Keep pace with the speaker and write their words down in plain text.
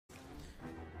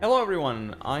Hello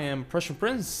everyone, I am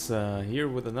PrussianPrince, here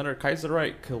with another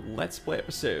Kaiserreich Let's Play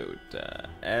episode,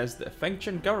 as the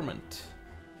Fengtian Government.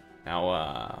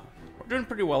 Now, we're doing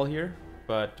pretty well here,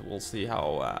 but we'll see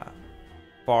how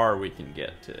far we can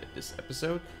get this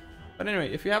episode. But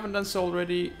anyway, if you haven't done so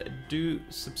already, do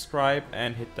subscribe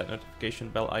and hit that notification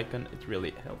bell icon, it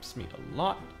really helps me a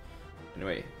lot.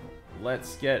 Anyway,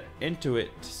 let's get into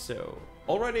it. So,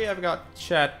 already I've got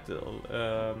chat,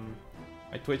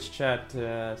 my Twitch chat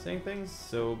saying things.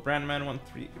 So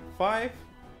Brandman135,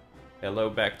 hello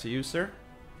back to you, sir.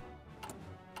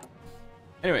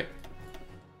 Anyway,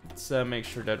 let's make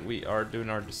sure that we are doing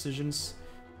our decisions.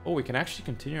 Oh, we can actually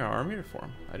continue our army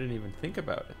reform. I didn't even think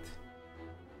about it.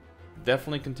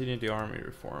 Definitely continue the army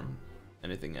reform.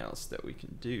 Anything else that we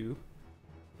can do?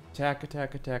 Attack,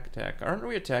 attack, attack, attack. Aren't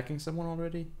we attacking someone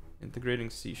already? Integrating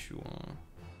Sichuan.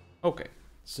 Okay,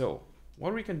 so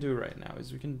what we can do right now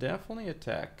is we can definitely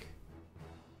attack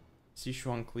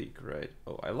Sichuan clique, right?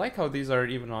 Oh, I like how these are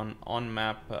even on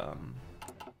map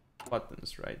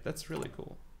buttons, right? That's really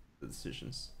cool, the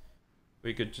decisions.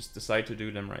 We could just decide to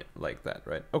do them right like that,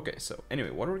 right? Okay, so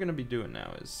anyway, what we're gonna be doing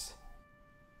now is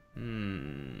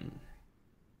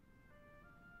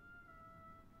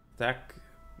attack.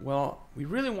 Well, we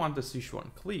really want the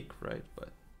Sichuan clique, right? But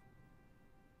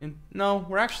no,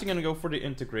 we're actually gonna go for the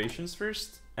integrations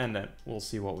first, and then we'll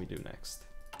see what we do next.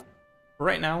 For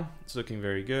right now, it's looking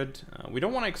very good. We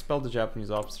don't want to expel the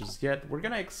Japanese officers yet. We're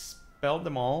gonna expel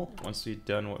them all once we've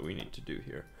done what we need to do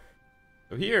here.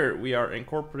 So here we are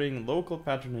incorporating local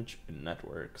patronage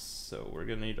networks. So we're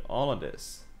gonna need all of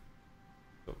this.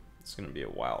 So it's gonna be a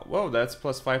while. Whoa, that's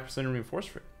plus 5%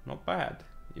 reinforced rate. Not bad.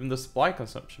 Even the supply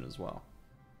consumption as well.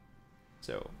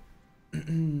 So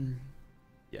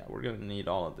yeah, we're gonna need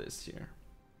all of this here.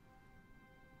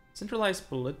 Centralized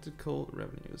political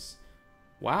revenues.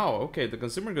 Wow, okay, the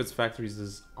consumer goods factories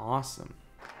is awesome.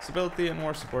 Stability and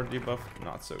more support debuff,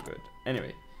 not so good.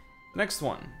 Anyway, next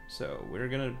one. So we're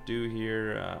gonna do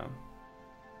here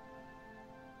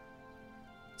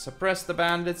suppress the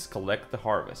bandits, collect the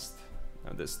harvest.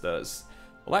 Now this does.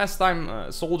 Last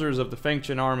time soldiers of the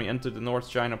Fengtian army entered the North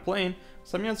China Plain,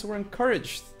 some units were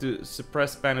encouraged to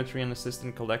suppress banditry and assist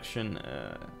in collecting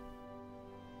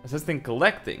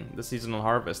the seasonal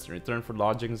harvest in return for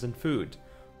lodgings and food.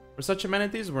 Where such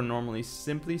amenities were normally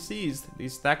simply seized,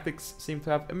 these tactics seem to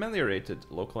have ameliorated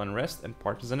local unrest and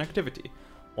partisan activity.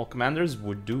 All commanders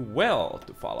would do well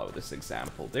to follow this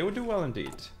example. They would do well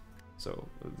indeed. So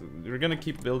we're gonna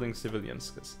keep building civilians,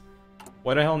 because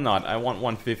why the hell not? I want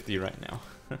 150 right now.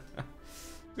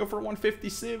 Go for 150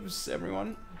 civs,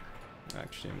 everyone.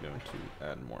 Actually, I'm going to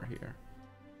add more here.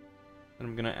 And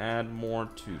I'm gonna add more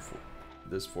to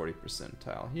this 40%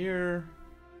 tile here.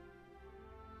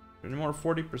 Any more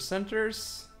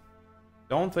 40%ers?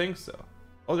 Don't think so.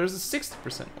 Oh, there's a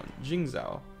 60% one.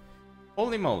 Jingzhou.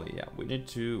 Holy moly, yeah, we need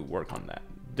to work on that.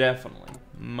 Definitely.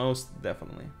 Most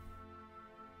definitely.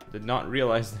 Did not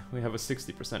realize that we have a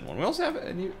 60% one. We also have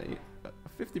a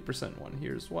 50% one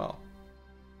here as well.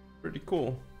 Pretty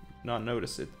cool. Did not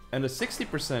notice it. And a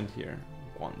 60% here.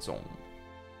 Guangzhou. So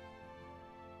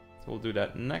we'll do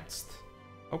that next.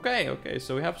 Okay,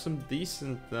 so we have some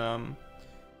decent,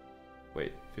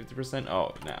 wait, 50%?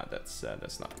 Oh, nah, that's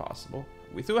not possible.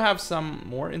 We do have some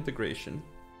more integration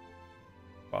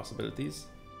possibilities.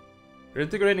 We're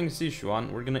integrating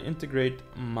Sichuan, we're gonna integrate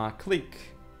Ma clique,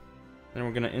 and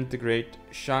we're gonna integrate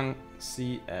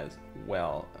Shaanxi as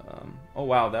well. Oh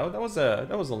wow, that was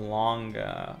a long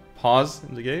pause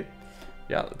in the game.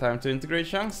 Yeah, time to integrate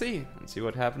Shaanxi and see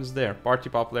what happens there. Party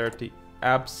popularity,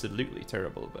 absolutely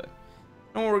terrible, but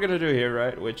know what we're gonna do here,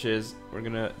 right? Which is we're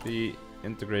gonna be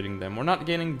integrating them. We're not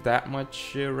gaining that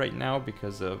much right now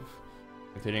because of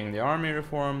continuing the army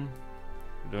reform.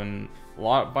 We're doing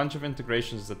a bunch of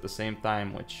integrations at the same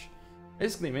time, which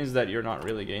basically means that you're not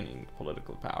really gaining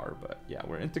political power. But yeah,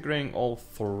 we're integrating all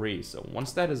three. So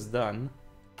once that is done,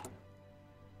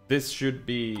 this should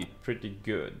be pretty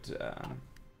good.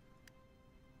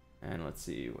 And let's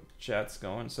see what chat's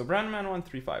going. So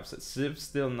Brandman135 says Civ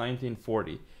still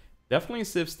 1940. Definitely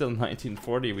Civ still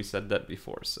 1940, we said that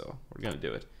before, so we're gonna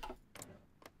do it.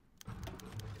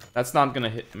 That's not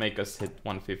gonna make us hit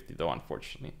 150 though,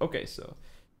 unfortunately. Okay, so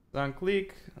on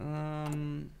click, how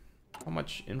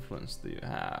much influence do you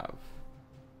have?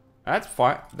 That's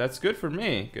fine, that's good for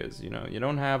me, because you know, you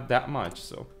don't have that much,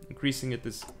 so increasing it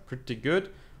is pretty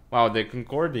good. Wow, the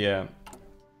Concordia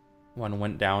one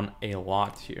went down a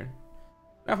lot here.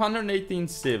 I have 118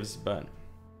 civs, but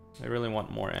I really want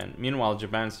more, and meanwhile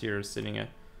Japan's here sitting at...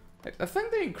 I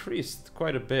think they increased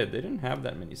quite a bit. They didn't have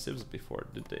that many civs before,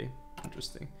 did they?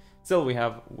 Interesting. Still, we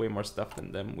have way more stuff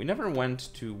than them. We never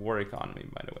went to war economy,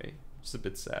 by the way. It's a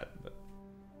bit sad, but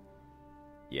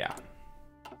yeah,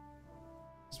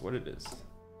 it's what it is.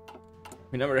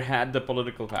 We never had the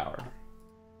political power.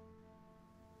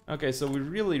 Okay, so we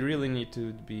really need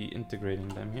to be integrating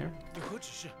them here.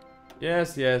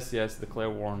 Yes, declare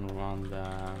war on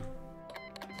Rwanda.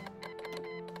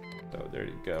 So there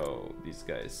you go, these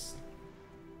guys.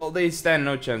 Well, they stand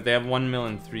no chance. They have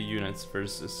 1,000,003 units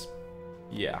versus...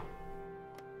 Yeah.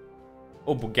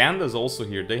 Oh, Buganda's also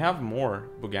here. They have more.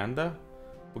 Buganda,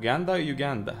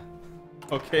 Uganda.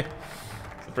 Okay.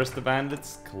 Suppress the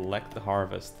bandits, collect the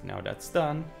harvest. Now that's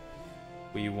done.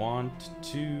 We want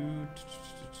to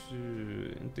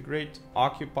integrate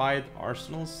occupied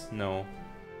arsenals? No.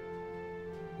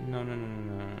 No.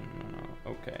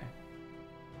 Okay.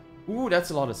 Ooh,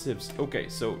 that's a lot of civs. Okay,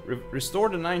 so restore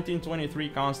the 1923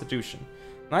 Constitution.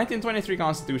 1923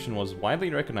 Constitution was widely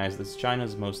recognized as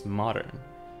China's most modern,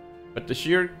 but the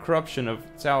sheer corruption of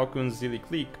Cao Kun's Zili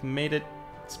clique made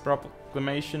its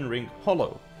proclamation ring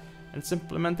hollow, and its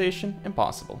implementation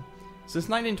impossible. Since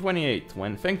 1928,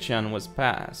 when Fengtian was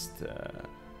passed,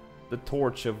 the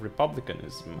torch of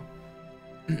republicanism,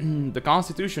 the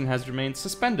constitution has remained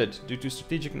suspended due to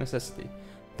strategic necessity.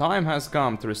 Time has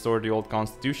come to restore the old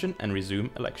constitution and resume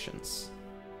elections.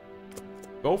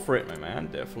 Go for it, my man.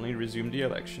 Definitely resume the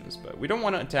elections, but we don't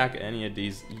want to attack any of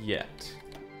these yet.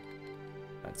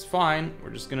 That's fine. We're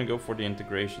just gonna go for the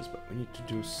integrations, but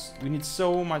we need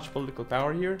so much political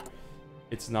power here.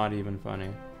 It's not even funny.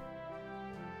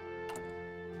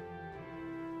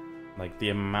 Like the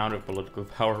amount of political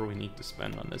power we need to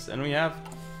spend on this, and we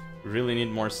really need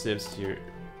more civs here.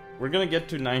 We're gonna get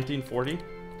to 1940,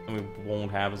 and we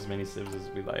won't have as many civs as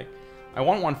we like. I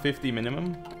want 150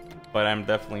 minimum, but I'm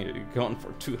definitely going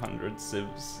for 200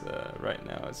 civs right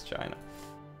now as China.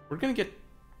 We're gonna get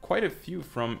quite a few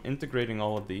from integrating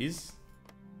all of these,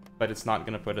 but it's not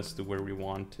gonna put us to where we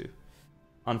want to,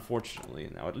 unfortunately.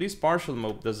 Now, at least partial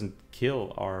mob doesn't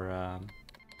kill our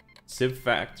civ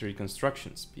factory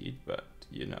construction speed, but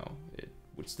you know, it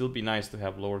would still be nice to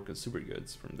have lower consumer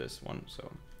goods from this one,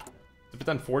 so it's a bit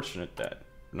unfortunate that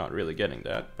we're not really getting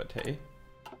that, but hey.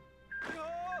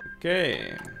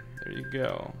 Okay, there you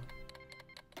go.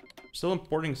 Still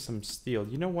importing some steel.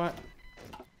 You know what?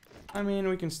 I mean,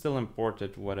 we can still import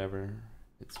it, whatever.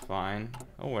 It's fine.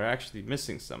 Oh, we're actually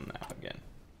missing some now again.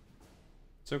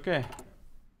 It's okay.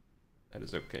 That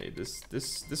is okay.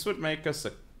 This would make us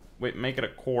make it a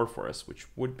core for us, which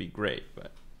would be great,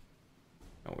 but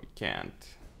no, we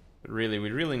can't. But really, we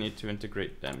really need to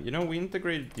integrate them. You know, we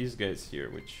integrated these guys here,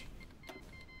 which,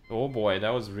 oh boy,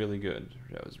 that was really good.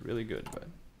 That was really good, but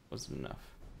wasn't enough.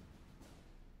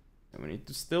 And we need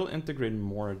to still integrate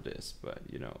more of this, but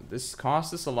you know, this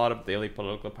costs us a lot of daily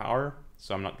political power,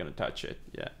 so I'm not gonna touch it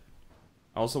yet.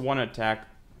 I also want to attack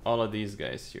all of these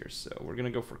guys here, so we're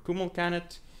gonna go for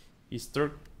Kumulkanet. He's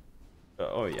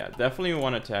oh yeah, definitely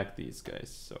want to attack these guys.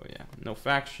 So yeah, no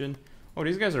faction. Oh,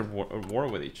 these guys are at war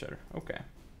with each other. Okay.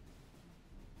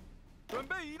 Well,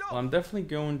 I'm definitely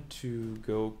going to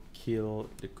go kill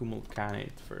the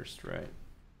Kumulkanet first, right?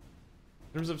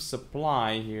 In terms of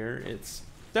supply here, it's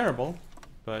terrible,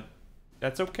 but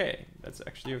that's okay. That's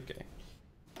actually okay.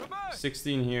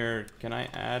 16 here. Can I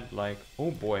add like...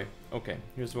 Oh boy. Okay,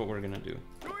 here's what we're gonna do.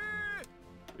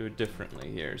 Do it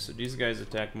differently here. So these guys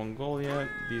attack Mongolia.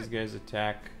 These guys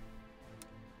attack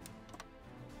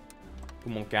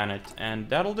Kumulkanet. And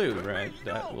that'll do, right?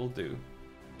 That will do.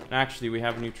 And actually, we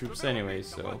have new troops anyway,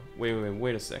 so...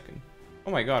 Wait a second.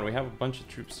 Oh my god, we have a bunch of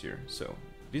troops here. So,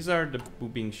 these are the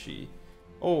Bubingshi.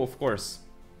 Oh, of course.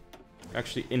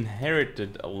 Actually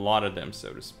inherited a lot of them,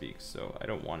 so to speak, so I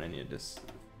don't want any of this.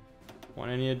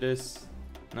 Want any of this?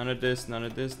 None of this, none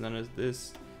of this, none of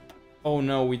this. Oh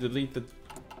no, we deleted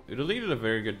a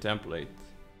very good template.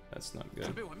 That's not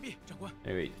good.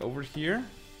 Anyway, over here.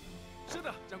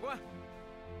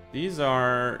 These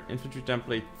are infantry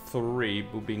template 3,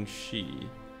 Bubingshi.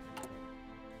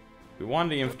 We want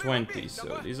the Inf 20,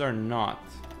 so these are not.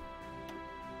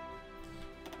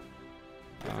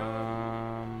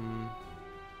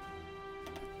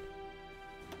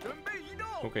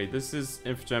 Okay, this is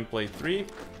Inf template 3.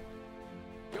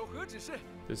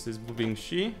 This is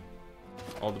Bubingshi.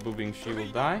 All the Bubingshi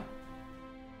will die.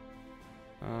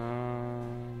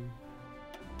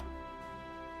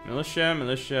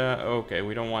 Militia. Okay,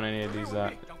 we don't want any of these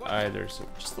either, so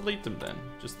just delete them then.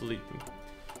 Just delete them.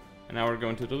 And now we're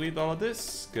going to delete all of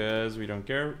this, because we don't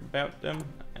care about them.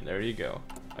 And there you go.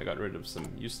 I got rid of some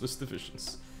useless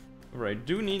divisions. Alright,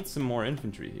 do need some more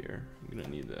infantry here. I'm gonna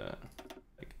need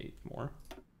like 8 more.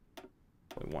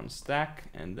 Deploy 1 stack,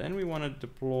 and then we want to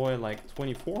deploy like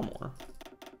 24 more.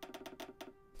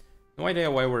 No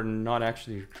idea why we're not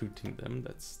actually recruiting them.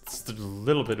 That's a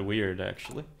little bit weird,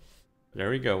 actually. There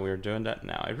we go, we're doing that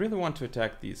now. I really want to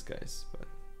attack these guys, but...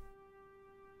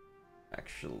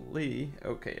 Actually...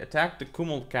 Okay, attack the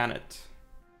Kumul Khanate.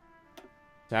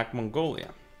 Attack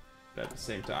Mongolia. But at the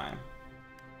same time.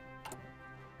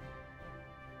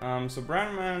 So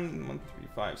Brownman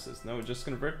 135 says, no, just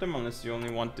convert them unless you only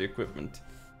want the equipment.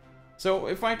 So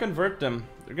if I convert them,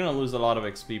 they're gonna lose a lot of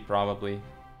XP probably.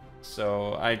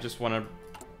 So I just want to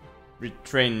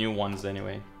retrain new ones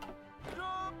anyway.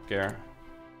 Care.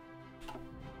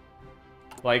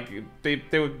 Like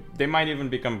they might even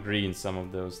become green, some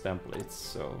of those templates.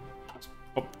 So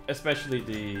especially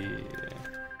the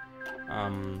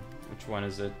which one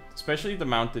is it? Especially the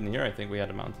Mountaineer. I think we had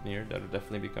a Mountaineer that would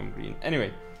definitely become green.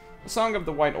 Anyway, the Song of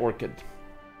the White Orchid.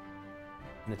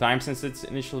 In the time since its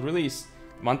initial release,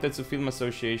 the Mantetsu Film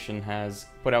Association has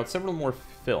put out several more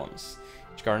films,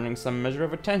 each garnering some measure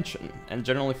of attention, and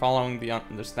generally following the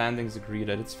understandings agreed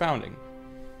at its founding.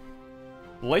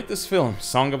 The latest film,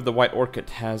 Song of the White Orchid,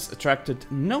 has attracted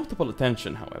notable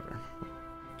attention, however.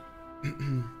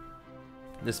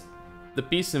 The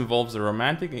piece involves a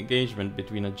romantic engagement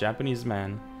between a Japanese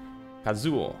man,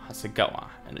 Kazuo Hasegawa,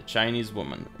 and a Chinese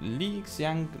woman, Li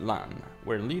Xianglan,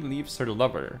 where Li leaves her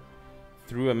lover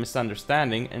through a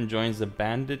misunderstanding and joins a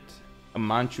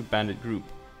Manchu bandit group,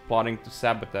 plotting to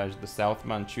sabotage the South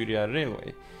Manchuria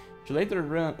Railway. She later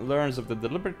learns of the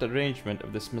deliberate arrangement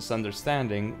of this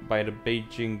misunderstanding by the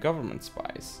Beijing government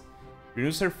spies,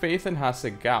 renews her faith in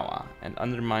Hasegawa, and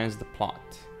undermines the plot.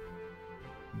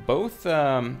 Both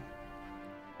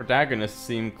protagonists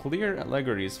seem clear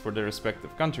allegories for their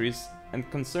respective countries, and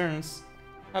concerns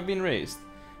have been raised,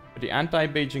 but the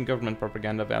anti-Beijing government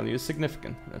propaganda value is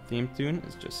significant, and the theme tune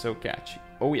is just so catchy.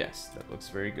 Oh yes, that looks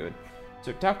very good.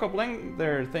 So Taco Bling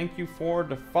there, thank you for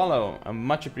the follow.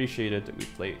 Much appreciated. We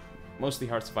play mostly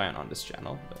Hearts of Iron on this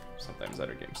channel, but sometimes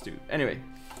other games too. Anyway,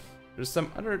 there's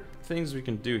some other things we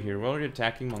can do here. We're already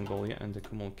attacking Mongolia and the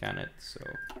Kumul Khanate, so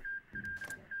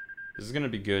this is gonna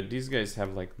be good. These guys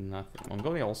have like nothing.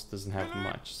 Mongolia also doesn't have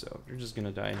much, so they're just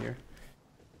gonna die here.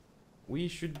 We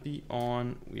should be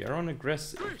on... We are on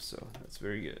aggressive, so that's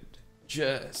very good.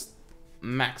 Just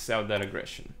max out that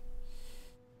aggression.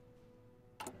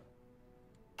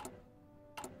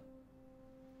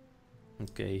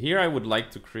 Okay, here I would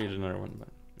like to create another one, but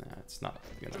nah, it's not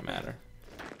gonna matter.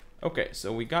 Okay,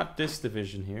 so we got this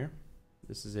division here.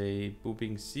 This is a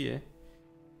Bubing Sie.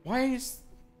 Why is...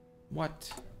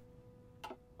 What?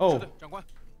 Oh.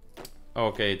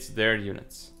 Okay, it's their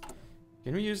units.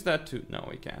 Can we use that to... No,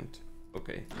 we can't.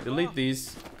 Okay, delete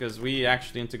these, because we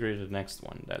actually integrated the next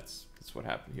one. That's what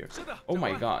happened here. Oh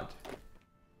my god.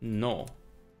 No.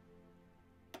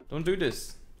 Don't do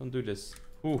this. Don't do this.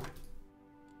 Ooh.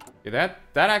 Okay, that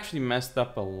actually messed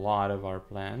up a lot of our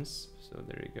plans. So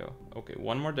there you go. Okay,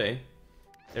 one more day.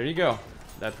 There you go.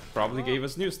 That probably gave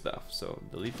us new stuff. So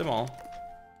delete them all.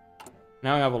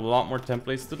 Now we have a lot more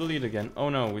templates to delete again. Oh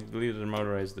no, we deleted the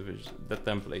motorized division. The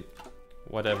template.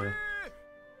 Whatever.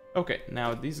 Okay,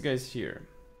 now these guys here.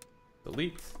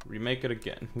 Delete, remake it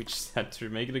again. We just had to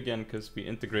remake it again because we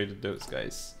integrated those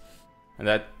guys. And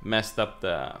that messed up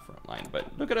the front line.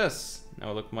 But look at us. Now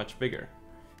we look much bigger.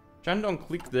 Shandong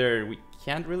click there, we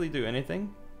can't really do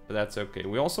anything. But that's okay.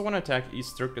 We also want to attack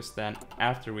East Turkestan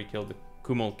after we kill the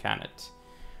Kumul Khanate.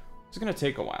 It's gonna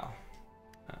take a while.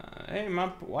 Hey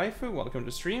Map Waifu, welcome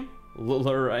to stream.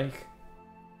 Lulareich.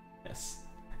 Yes.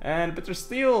 And Bitter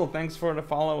Steel, thanks for the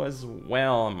follow as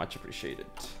well. Much appreciated.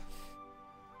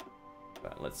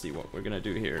 But let's see what we're gonna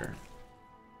do here.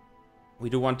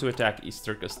 We do want to attack East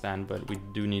Turkestan, but we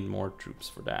do need more troops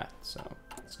for that. So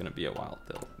it's gonna be a while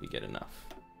till we get enough.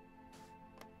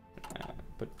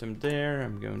 Put them there.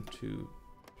 I'm going to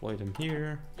deploy them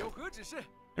here.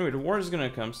 Anyway, the war is gonna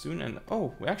come soon, and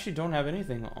oh, we actually don't have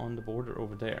anything on the border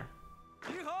over there.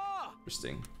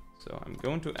 Interesting. So I'm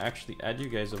going to actually add you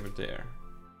guys over there.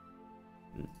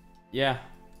 Yeah,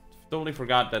 totally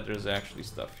forgot that there's actually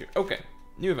stuff here. Okay,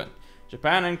 new event.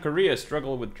 Japan and Korea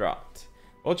struggle with drought.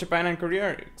 Both Japan and Korea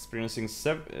are experiencing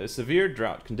severe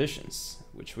drought conditions,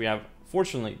 which we have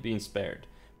fortunately been spared.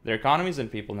 Their economies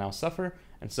and people now suffer,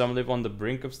 and some live on the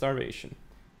brink of starvation.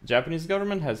 The Japanese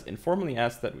government has informally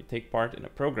asked that we take part in a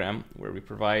program where we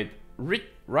provide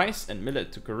rice and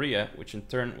millet to Korea, which in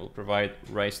turn will provide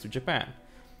rice to Japan.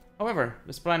 However,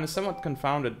 this plan is somewhat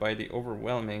confounded by the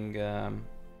overwhelming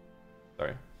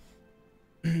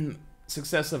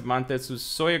success of Mantetsu's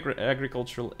soy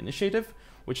agricultural initiative,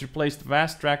 which replaced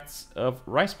vast tracts of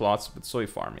rice plots with soy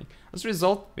farming. As a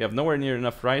result, we have nowhere near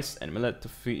enough rice and millet to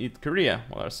feed Korea,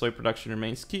 while our soy production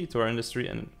remains key to our industry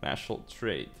and international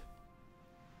trade.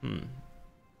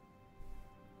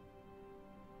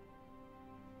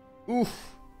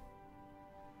 Oof.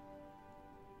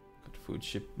 Got food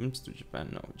shipments to Japan.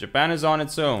 No, Japan is on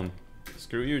its own.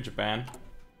 Screw you, Japan.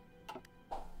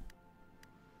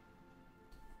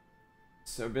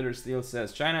 So Bitter Steel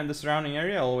says, China and the surrounding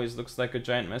area always looks like a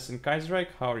giant mess in Kaiserreich.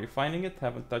 How are you finding it?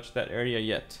 Haven't touched that area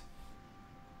yet.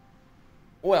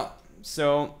 Well,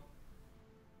 so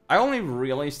I only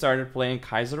really started playing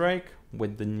Kaiserreich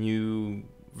with the new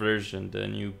version, the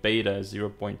new beta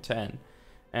 0.10.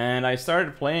 And I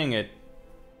started playing it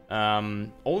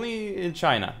only in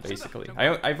China, basically.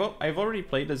 I've already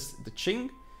played as the Qing.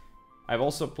 I've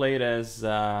also played as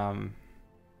the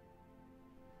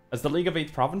League of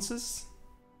Eight Provinces.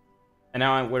 And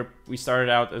now we started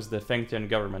out as the Fengtian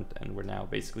Government, and we're now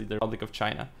basically the Republic of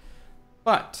China.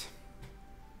 But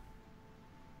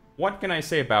what can I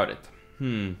say about it?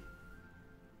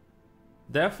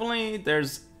 Definitely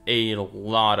there's a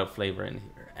lot of flavor in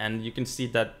here, and you can see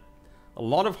that a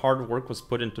lot of hard work was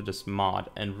put into this mod,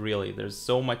 and really there's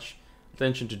so much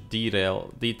attention to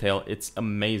detail, it's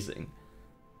amazing.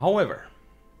 However,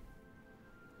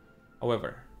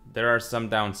 there are some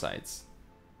downsides.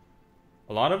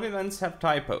 A lot of events have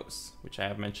typos, which I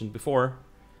have mentioned before.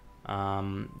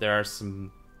 There are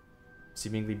some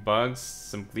seemingly bugs,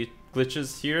 some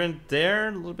glitches here and there,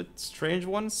 a little bit strange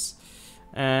ones.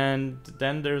 And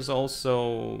then there's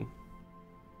also...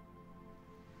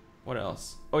 what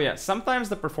else? Oh yeah, sometimes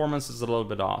the performance is a little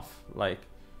bit off. Like,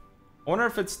 I wonder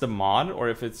if it's the mod or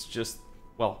if it's just...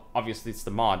 well, obviously it's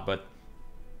the mod, but...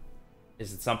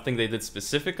 is it something they did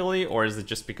specifically, or is it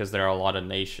just because there are a lot of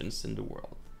nations in the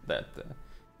world that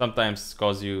sometimes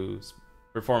cause you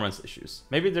performance issues?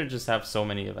 Maybe they just have so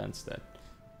many events that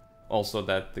also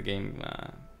that the game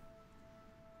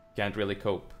can't really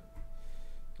cope.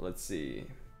 Let's see.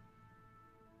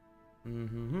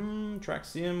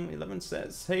 Traxium11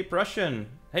 says, hey Prussian!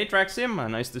 Hey Traxium!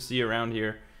 Nice to see you around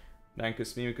here.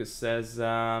 Dankus Mimikus says,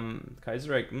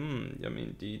 Kaiserreich, yummy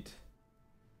indeed.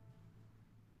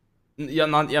 Yeah,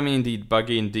 not yummy indeed,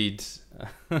 buggy indeed.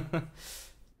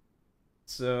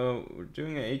 So, we're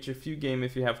doing a HFU game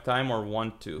if you have time or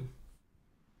want to.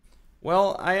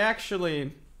 Well, I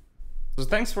actually... so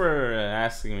thanks for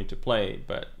asking me to play,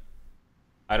 but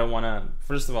I don't want to...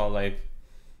 first of all, like...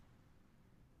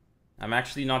 I'm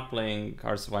actually not playing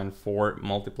Hearts of Iron 4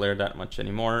 multiplayer that much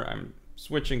anymore. I'm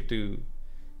switching to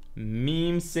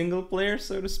meme single player,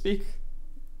 so to speak.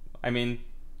 I mean,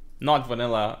 not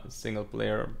vanilla single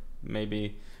player,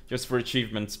 maybe just for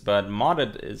achievements, but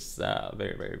modded is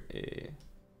very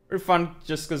fun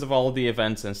just because of all the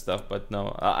events and stuff. But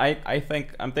no, I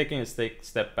think I'm taking a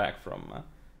step back from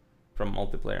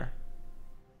multiplayer,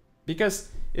 because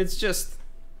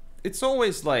it's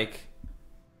always like,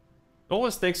 it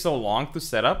always takes so long to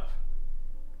set up,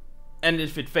 and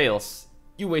if it fails,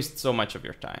 you waste so much of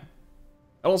your time.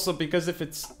 Also, because if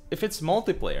it's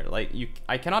multiplayer, like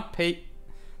I cannot pay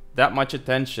that much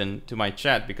attention to my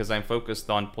chat because I'm focused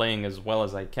on playing as well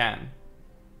as I can,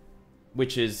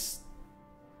 which is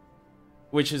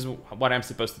what I'm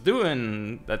supposed to do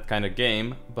in that kind of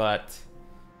game. But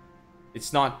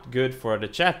it's not good for the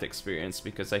chat experience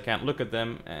because I can't look at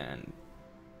them and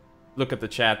look at the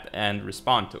chat and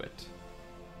respond to it.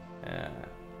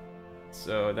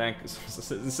 So thanks.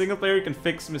 The single player can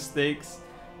fix mistakes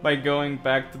by going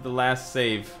back to the last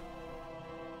save.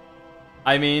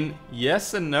 I mean,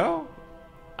 yes and no.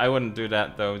 I wouldn't do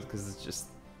that though, because it's just...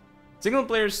 single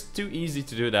player's too easy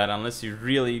to do that unless you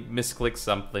really misclick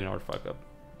something or fuck up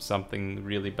something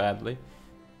really badly.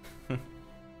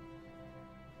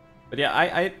 But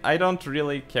yeah, I don't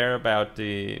really care about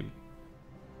the...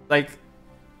 like,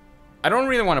 I don't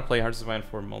really want to play Hearts of Iron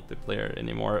 4 multiplayer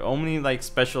anymore. Only like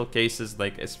special cases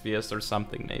like SVS or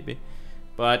something maybe.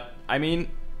 But, I mean...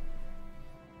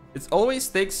 it always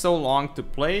takes so long to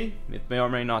play. It may or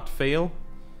may not fail.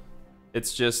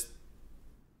 It's just...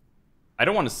 I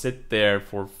don't want to sit there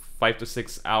for 5 to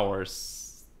 6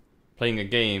 hours playing a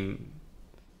game.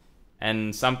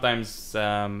 And sometimes,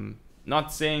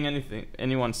 not saying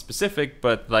anyone specific,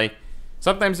 but like,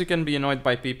 sometimes you can be annoyed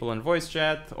by people in voice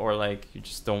chat, or like, you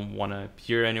just don't want to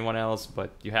hear anyone else,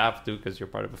 but you have to because you're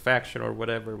part of a faction or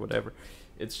whatever.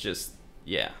 It's just,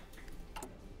 yeah.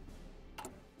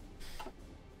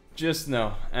 Just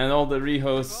no. And all the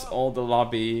rehosts, all the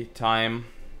lobby time,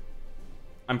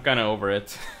 I'm kind of over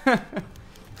it.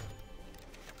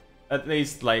 At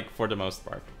least, like, for the most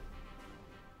part.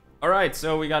 Alright,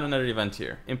 so we got another event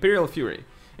here. Imperial Fury.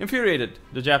 Infuriated,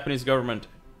 the Japanese government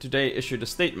today issued a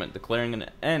statement declaring an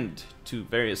end to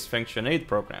various Fengtian aid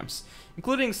programs,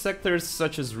 including sectors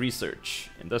such as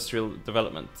research, industrial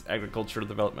development, agricultural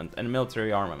development, and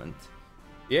military armament.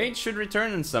 The aid should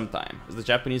return in some time, as the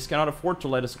Japanese cannot afford to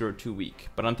let us grow too weak,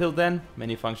 but until then,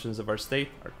 many functions of our state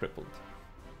are crippled.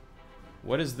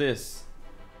 What is this?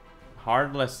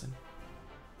 Hard lesson.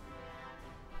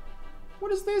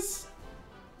 What is this?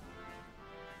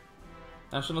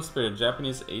 National spirit,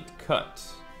 Japanese aid cut.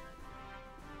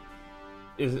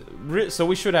 So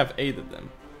we should have aided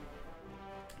them.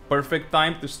 Perfect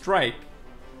time to strike.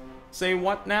 Say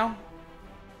what now?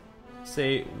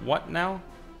 Say what now?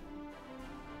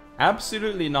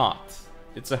 Absolutely not.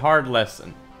 It's a hard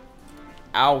lesson.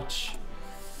 Ouch.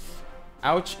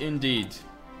 Ouch indeed.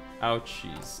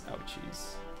 Ouchies.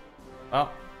 Ouchies.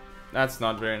 Well, that's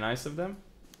not very nice of them.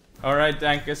 Alright,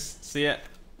 Dankus. See ya.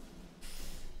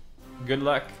 Good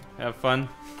luck. Have fun.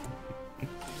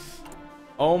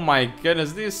 Oh my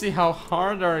goodness. Do you see how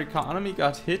hard our economy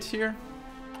got hit here?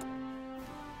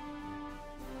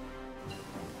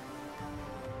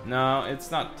 No,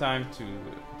 it's not time to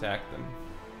attack them.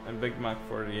 And Big Mac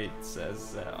 48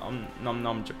 says, nom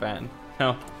nom Japan.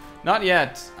 No, not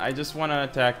yet. I just want to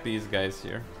attack these guys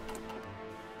here.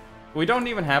 We don't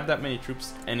even have that many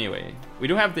troops anyway. We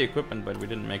do have the equipment, but we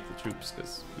didn't make the troops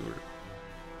because we were,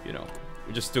 you know,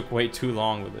 we just took way too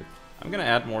long with it. I'm gonna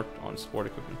add more on sport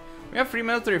equipment. We have 3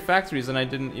 military factories and I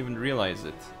didn't even realize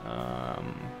it.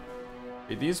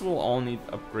 Okay, these will all need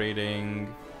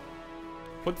upgrading.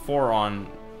 Put 4 on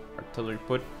artillery,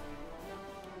 put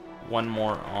 1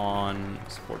 more on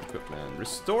sport equipment.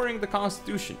 Restoring the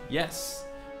constitution, yes.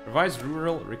 Revise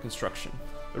rural reconstruction.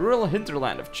 The rural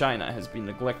hinterland of China has been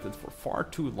neglected for far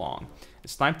too long.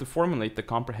 It's time to formulate the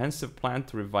comprehensive plan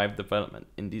to revive development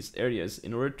in these areas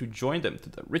in order to join them to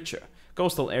the richer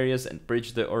coastal areas and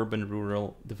bridge the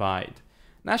urban-rural divide.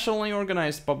 Nationally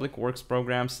organized public works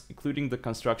programs, including the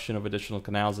construction of additional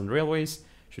canals and railways,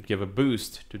 should give a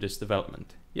boost to this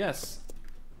development. Yes.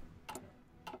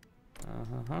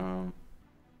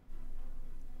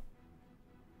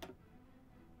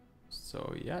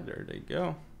 So yeah, there they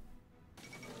go.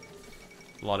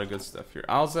 A lot of good stuff here.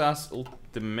 Alsace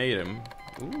ultimatum.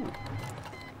 Ooh.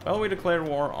 Well, we declared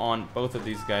war on both of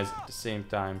these guys at the same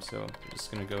time, so we're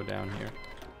just gonna go down here.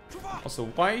 Also,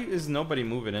 why is nobody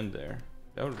moving in there?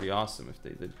 That would be awesome if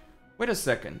they did. Wait a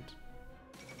second.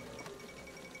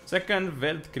 Second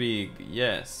Weltkrieg,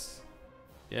 yes.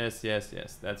 Yes, yes,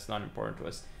 yes. That's not important to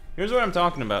us. Here's what I'm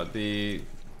talking about.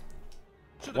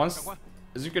 Once,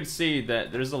 as you can see,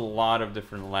 that there's a lot of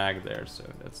different lag there, so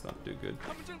that's not too good.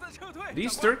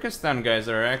 These Turkestan guys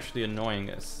are actually annoying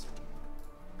us.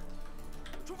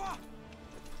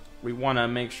 We want to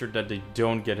make sure that they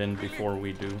don't get in before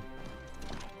we do,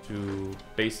 to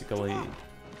basically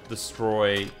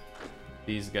destroy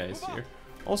these guys here.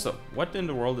 Also, what in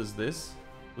the world is this?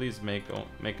 Please make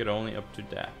it only up to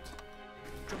that.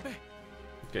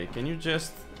 Okay, can you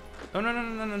just... Oh,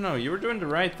 no, you were doing the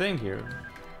right thing here.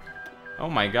 Oh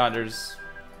my god, there's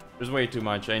way too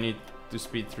much. I need to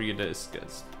speed 3 this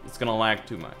because it's gonna lag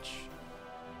too much.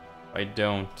 I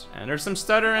don't. And there's some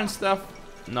stutter and stuff.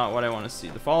 Not what I want to see.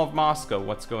 The fall of Moscow,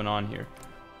 what's going on here?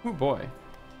 Oh boy.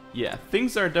 Yeah,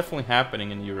 things are definitely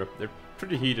happening in Europe. They're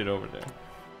pretty heated over there.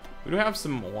 We do have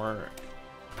some more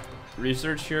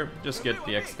research here. Just get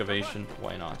the excavation.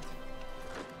 Why not?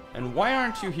 And why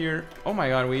aren't you here? Oh my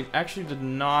god, we actually did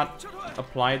not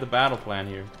apply the battle plan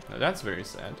here. Now, that's very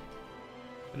sad.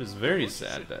 It is very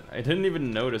sad that I didn't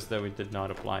even notice that we did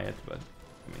not apply it, but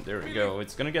I mean, there we go.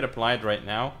 It's gonna get applied right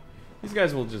now. These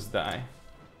guys will just die.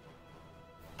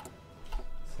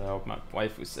 So my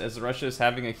wife who says Russia is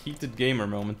having a heated gamer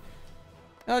moment.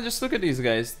 Now just look at these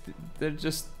guys. They're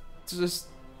just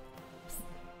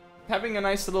having a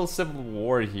nice little civil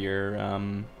war here.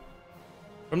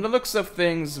 From the looks of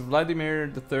things, Vladimir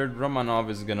III Romanov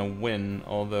is gonna win,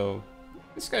 although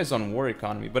this guy's on war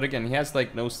economy. But again, he has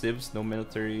like no civs, no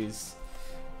militaries,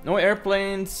 no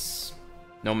airplanes,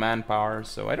 no manpower,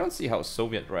 so I don't see how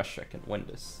Soviet Russia can win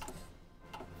this.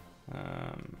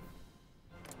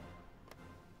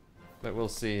 But we'll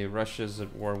see. Russia's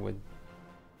at war with...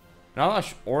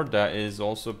 Nalash Orda is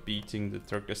also beating the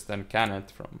Turkestan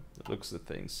Khanate from the looks of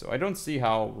things. So I don't see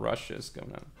how Russia is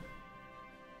gonna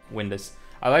win this.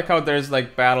 I like how there's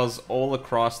like battles all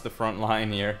across the front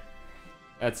line here.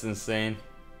 That's insane.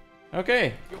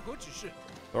 Okay.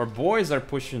 Our boys are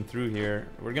pushing through here.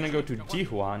 We're gonna go to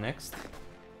Dihua next.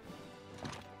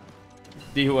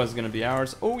 Dihua is gonna be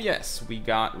ours. Oh yes, we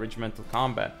got regimental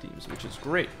combat teams, which is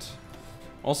great.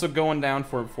 Also going down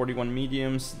for 41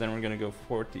 mediums, then we're gonna go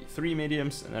 43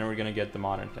 mediums, and then we're gonna get the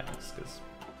modern tanks, because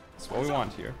that's what we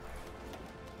want here.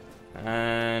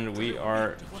 And we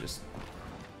are just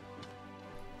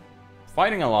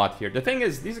fighting a lot here. The thing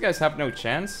is, these guys have no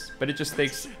chance, but it just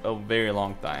takes a very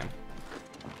long time.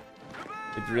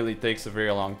 It really takes a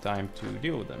very long time to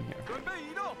deal with them here.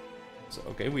 So,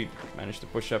 okay, we managed to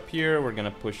push up here. We're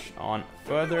gonna push on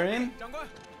further in.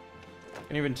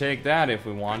 Can even take that if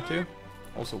we want to.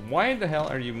 Also, why the hell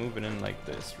are you moving in like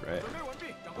this, right?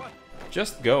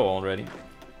 Just go already.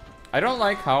 I don't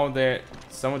like how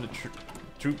some of the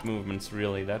troop movements,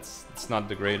 really. It's not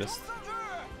the greatest.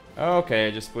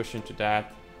 Okay, just push into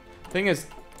that. Thing is,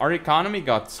 our economy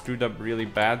got screwed up really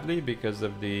badly because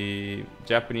of the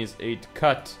Japanese aid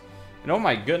cut. And oh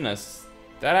my goodness,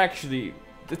 that actually...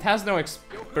 It has no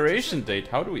expiration date.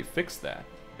 How do we fix that?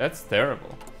 That's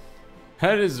terrible.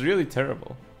 That is really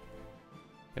terrible.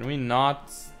 Can we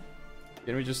not...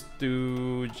 Can we just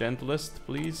do gentlest,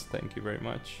 please? Thank you very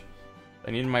much.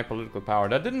 I need my political power.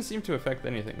 That didn't seem to affect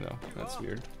anything, though. That's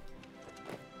weird.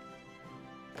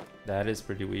 That is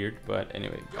pretty weird, but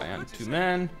anyway, buy on 2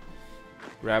 men.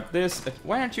 Grab this.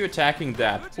 Why aren't you attacking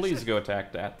that? Please go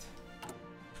attack that.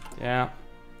 Yeah.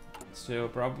 So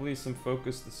probably some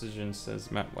focus decisions,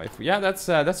 says Matt Wife. Yeah, that's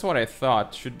what I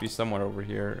thought. Should be somewhere over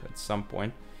here at some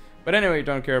point. But anyway,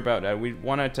 don't care about that. We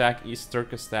want to attack East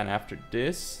Turkestan after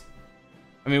this.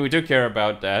 I mean, we do care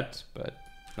about that, but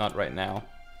not right now.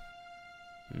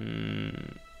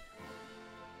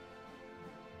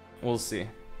 We'll see.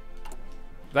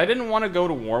 I didn't want to go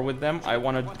to war with them. I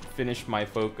want to finish my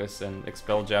focus and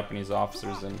expel Japanese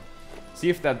officers and see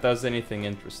if that does anything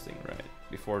interesting, right?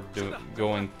 Before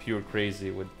going pure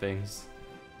crazy with things.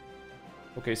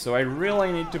 Okay, so I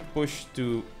really need to push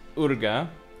to Urga.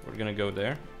 We're gonna go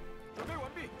there.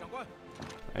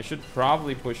 I should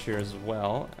probably push here as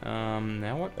well.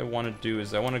 Now what I want to do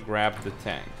is I want to grab the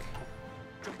tank.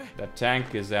 That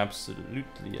tank is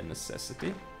absolutely a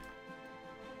necessity.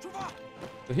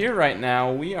 So here right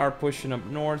now we are pushing up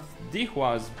north.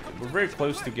 We're very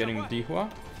close to getting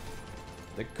Dihua.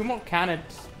 The Kumal Khanate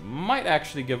might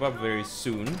actually give up very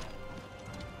soon.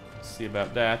 Let's see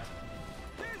about that.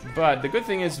 But the good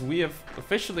thing is we have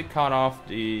officially cut off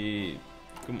the...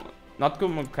 Not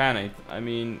Kumal Khanate, I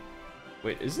mean...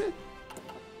 Wait, is it?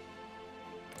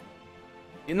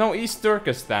 No, East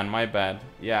Turkestan, my bad.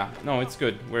 Yeah, no, it's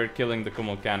good. We're killing the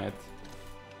Kumal Khanate.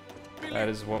 That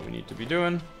is what we need to be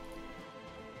doing.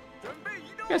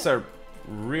 You guys are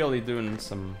really doing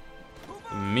some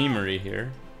memery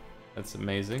here. That's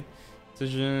amazing.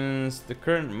 Decisions. The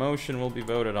current motion will be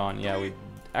voted on. Yeah, we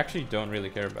actually don't really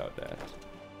care about that.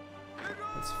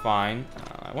 That's fine.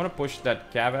 I want to push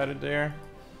that cav out of there.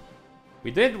 We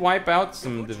did wipe out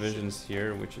some divisions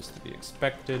here, which is to be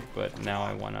expected, but now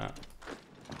I want to...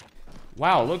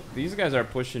 Wow, look, these guys are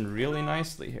pushing really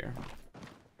nicely here.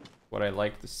 What I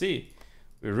like to see.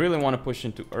 We really want to push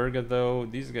into Urga, though.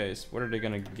 These guys, what are they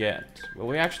going to get? Well,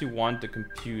 we actually want the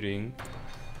computing.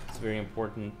 It's very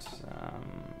important.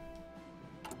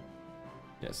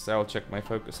 Yes, I'll check my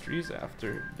focus trees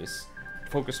after this.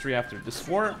 Focus tree after this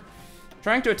war.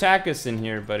 Trying to attack us in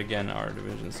here, but again, our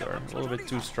divisions are a little bit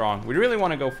too strong. We really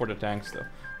want to go for the tanks, though.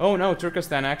 Oh no,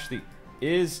 Turkestan actually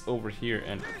is over here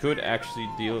and could actually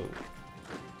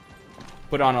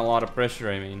put on a lot of pressure,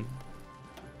 I mean.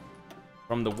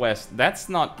 From the west. That's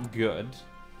not good.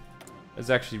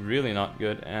 That's actually really not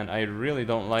good, and I really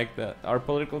don't like that. Our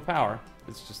political power.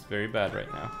 It's just very bad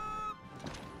right now.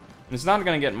 And it's not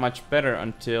gonna get much better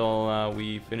until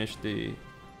we finish the...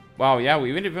 Wow, yeah,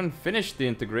 we didn't even finish the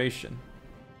integration.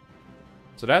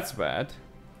 So that's bad.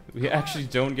 We actually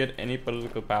don't get any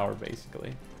political power,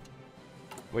 basically.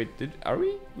 Wait, are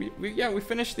we? Yeah, we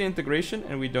finished the integration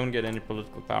and we don't get any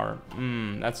political power.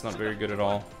 That's not very good at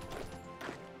all.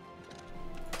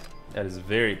 That is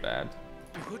very bad.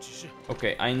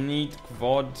 Okay, I need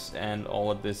Kvod and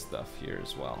all of this stuff here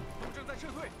as well.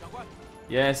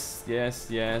 Yes, yes,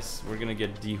 yes. We're gonna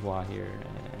get Dihua here,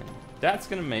 and that's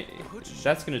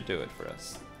gonna do it for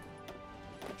us.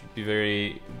 Should be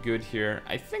very good here.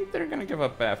 I think they're gonna give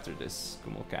up after this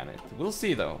Kumal Khanate. We'll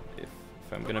see though if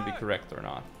I'm gonna be correct or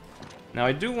not. Now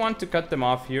I do want to cut them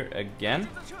off here again.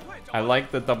 I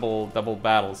like the double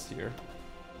battles here.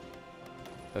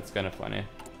 That's kind of funny.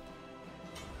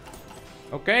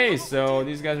 Okay, so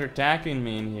these guys are attacking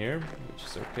me in here, which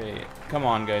is okay. Come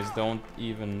on, guys, don't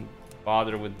even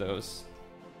bother with those.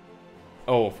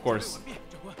 Oh, of course.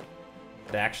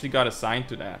 They actually got assigned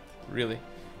to that. Really?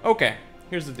 Okay,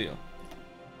 here's the deal.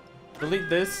 Delete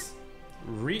this.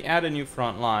 Re-add a new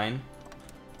front line.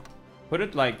 Put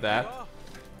it like that.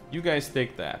 You guys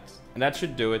take that. And that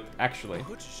should do it, actually.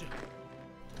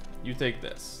 You take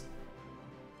this.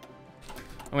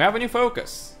 And we have a new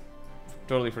focus.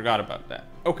 Totally forgot about that.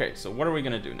 Okay, so what are we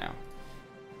gonna do now?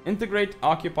 Integrate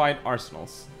occupied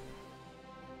arsenals.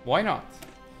 Why not?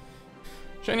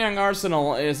 Shenyang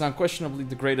Arsenal is unquestionably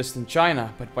the greatest in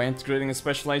China, but by integrating and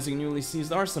specializing newly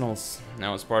seized arsenals,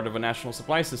 now as part of a national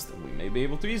supply system, we may be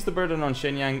able to ease the burden on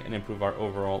Shenyang and improve our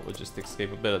overall logistics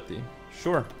capability.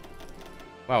 Sure.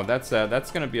 Wow, that's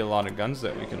gonna be a lot of guns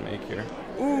that we can make here.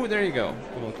 Ooh, there you go.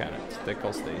 Dual cannons,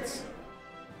 decal states.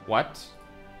 What?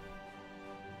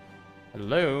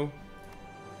 Hello?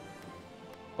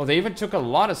 Oh, they even took a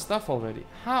lot of stuff already.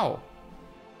 How?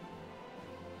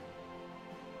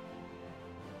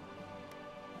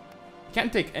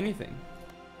 Can't take anything.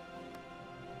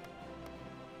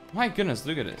 My goodness,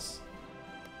 look at this.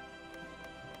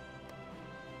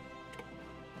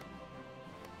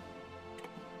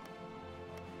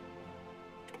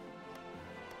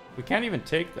 We can't even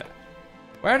take that.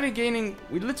 Why are they gaining?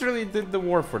 We literally did the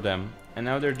war for them, and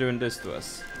now they're doing this to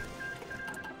us.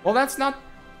 Well, that's not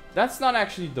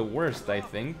actually the worst, I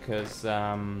think, because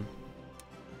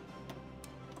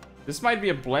this might be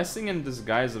a blessing in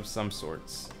disguise of some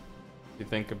sorts. You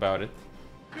think about it,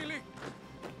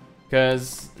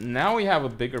 because now we have a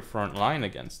bigger front line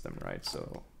against them, right?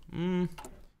 So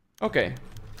okay,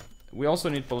 we also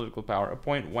need political power.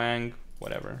 Appoint Wang,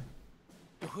 whatever,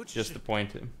 just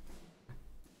appoint him.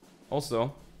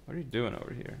 Also, what are you doing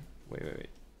over here? Wait,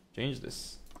 change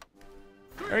this.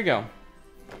 There we go.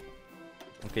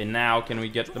 Okay, now can we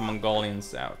get the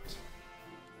Mongolians out?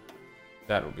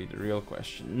 That will be the real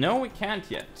question. No, we can't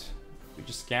yet. We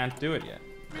just can't do it yet.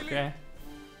 Okay.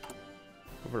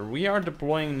 We are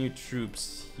deploying new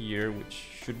troops here, which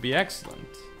should be excellent.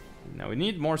 Now we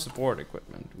need more support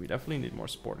equipment. We definitely need more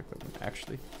support equipment,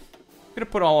 actually. I'm gonna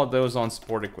put all of those on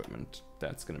support equipment.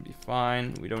 That's gonna be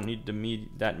fine. We don't need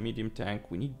that medium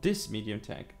tank. We need this medium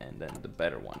tank and then the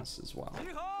better ones as well.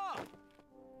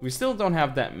 We still don't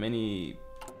have that many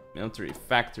military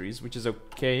factories, which is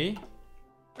okay.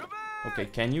 Okay,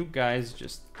 can you guys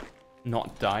just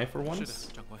not die for once?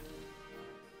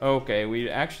 Okay, we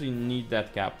actually need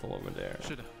that capital over there.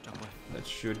 That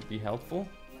should be helpful.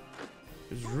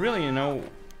 There's really, you know...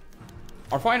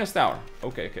 Our finest hour.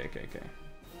 Okay.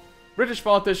 British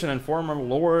politician and former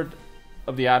Lord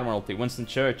of the Admiralty, Winston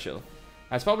Churchill,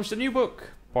 has published a new book,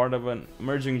 part of an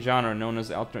emerging genre known as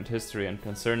alternate history and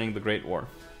concerning the Great War.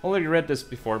 Already read this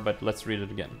before, but let's read it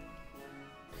again.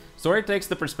 Story takes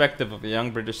the perspective of a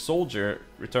young British soldier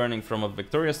returning from a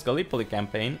victorious Gallipoli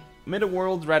campaign amid a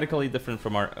world radically different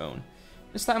from our own.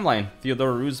 In this timeline,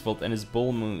 Theodore Roosevelt and his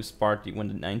Bull Moose party won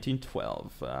the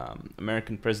 1912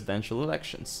 American presidential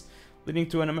elections, leading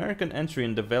to an American entry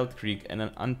in the Weltkrieg and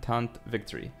an Entente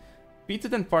victory.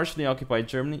 Defeated and partially occupied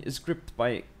Germany is gripped by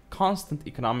a constant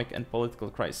economic and political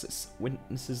crisis,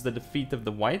 witnesses the defeat of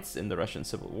the Whites in the Russian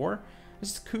Civil War,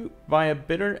 as coup by a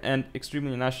bitter and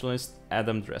extremely nationalist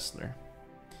Adam Dressler.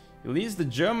 He leads the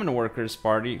German Workers'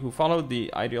 Party, who followed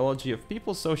the ideology of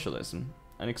People's Socialism,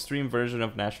 an extreme version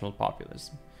of national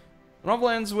populism. The novel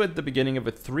ends with the beginning of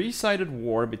a three-sided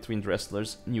war between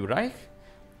Dressler's New Reich,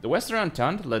 the Western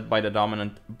Entente, led by the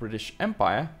dominant British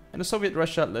Empire, and the Soviet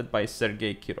Russia, led by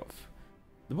Sergei Kirov.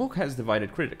 The book has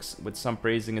divided critics, with some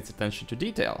praising its attention to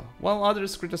detail, while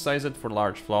others criticize it for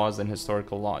large flaws in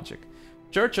historical logic.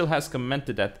 Churchill has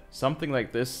commented that something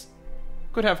like this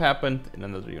could have happened in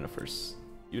another universe.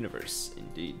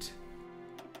 Indeed.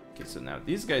 Okay, so now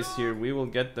these guys here, we will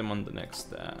get them on the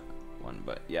next one.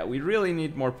 But yeah, we really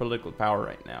need more political power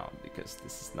right now, because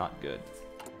this is not good.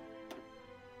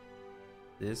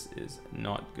 This is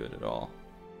not good at all.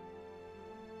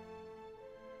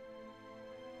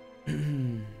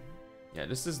 Yeah,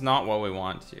 this is not what we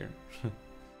want here.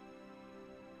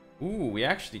 Ooh, we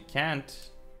actually can't.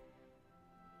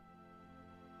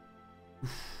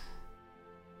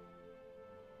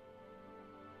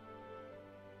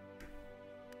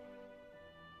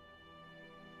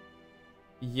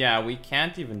 Yeah, we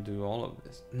can't even do all of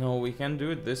this. No, we can do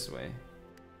it this way.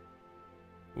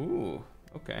 Ooh,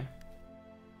 okay.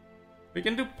 We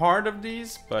can do part of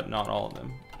these, but not all of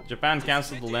them. Japan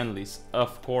canceled the Lend-Lease.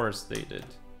 Of course they did.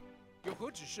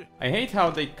 I hate how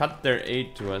they cut their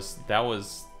aid to us. That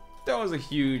was a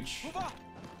huge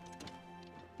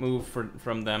move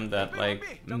from them that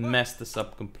like messed us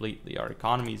up completely. Our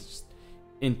economy is just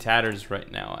in tatters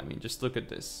right now. I mean, just look at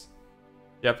this.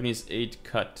 Japanese aid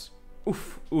cut.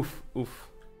 Oof, oof, oof.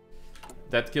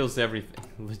 That kills everything.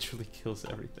 Literally kills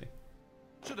everything.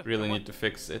 Really need to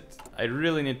fix it. I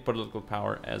really need political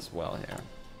power as well here.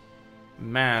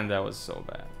 Man, that was so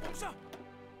bad.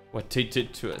 What they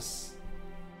did to us.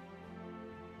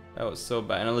 That was so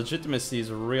bad. And legitimacy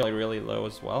is really, really low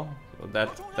as well. So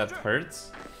that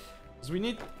hurts. Because we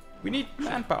need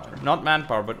manpower. Not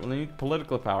manpower, but we need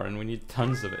political power, and we need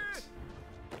tons of it.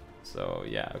 So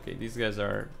yeah, okay, these guys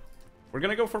are... We're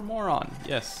gonna go for Moron.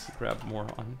 Yes, grab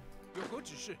Moron.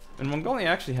 And Mongolia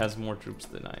actually has more troops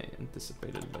than I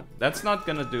anticipated, but that's not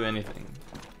gonna do anything.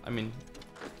 I mean,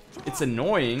 it's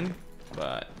annoying,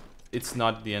 but it's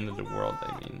not the end of the world,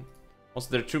 I mean. Also,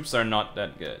 their troops are not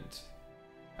that good.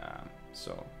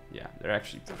 So, yeah, they're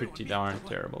actually pretty darn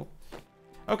terrible.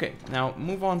 Okay, now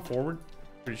move on forward.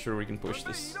 Pretty sure we can push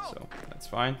this, so that's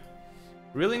fine.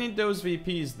 Really need those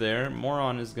VPs there.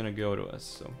 Moron is gonna go to us,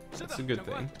 so that's a good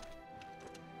thing.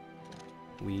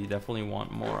 We definitely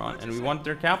want Moron, and we want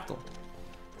their capital.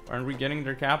 Aren't we getting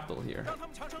their capital here?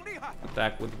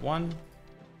 Attack with 1.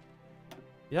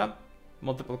 Yep.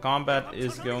 Multiple combat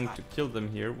is going to kill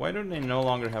them here. Why don't they no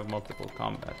longer have multiple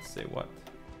combat? Say what?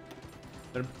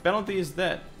 Their penalty is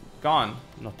dead. Gone.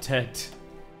 Not dead.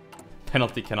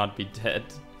 Penalty cannot be dead.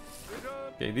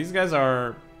 Okay, these guys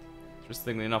are,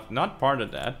 interestingly enough, not part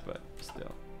of that, but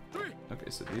still. Okay,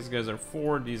 so these guys are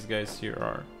 4. These guys here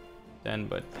are 10,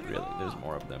 but really, there's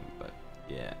more of them. But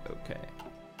yeah, okay.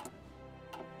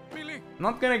 I'm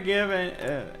not gonna give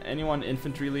anyone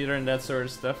infantry leader and that sort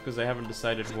of stuff because I haven't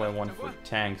decided who I want for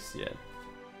tanks yet.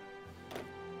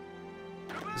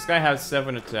 This guy has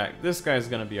 7 attack. This guy is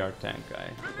gonna be our tank guy,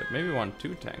 but maybe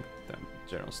 2 tank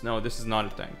generals. No, this is not a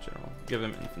tank general. Give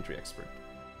him infantry expert.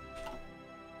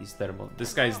 He's terrible.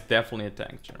 This guy is definitely a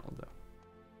tank general though.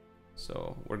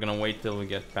 So we're gonna wait till we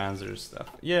get Panzer stuff.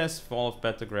 Yes, Fall of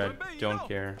Petrograd. Don't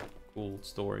care. Cool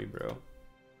story, bro.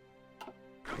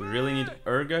 We really need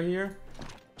Urga here?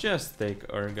 Just take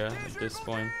Urga at this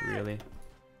point, really.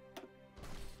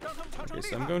 Okay,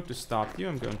 so I'm going to stop you.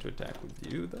 I'm going to attack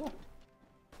with you, though.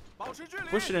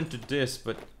 Push it into this,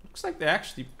 but looks like they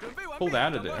actually pulled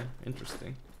out of there.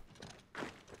 Interesting.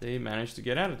 They managed to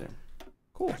get out of there.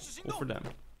 Cool. Cool for them.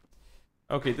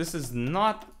 Okay, this is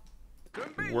not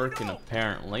working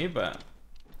apparently, but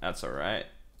that's alright.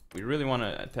 We really want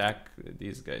to attack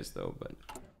these guys, though, but...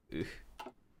 Ugh.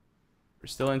 We're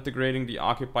still integrating the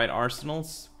occupied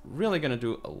arsenals. Really gonna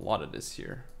do a lot of this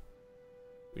here.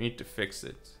 We need to fix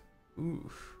it.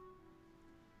 Oof.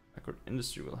 Backward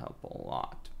industry will help a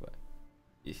lot, but...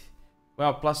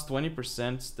 Well, plus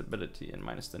 20% stability and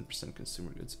minus 10%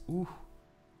 consumer goods. Ooh.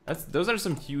 Those are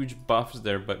some huge buffs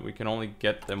there, but we can only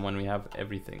get them when we have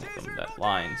everything from that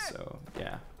line, so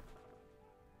yeah.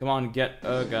 Come on, get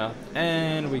Urga.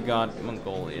 And we got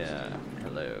Mongolia.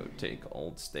 Hello, take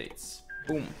old states.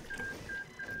 Boom.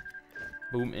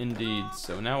 Boom indeed.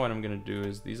 So now what I'm gonna do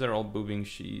is, these are all booming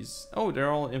she's. Oh,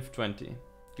 they're all Inf 20.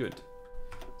 Good.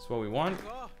 That's what we want.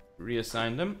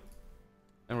 Reassign them.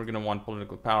 And we're gonna want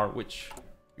political power, which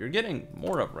you're getting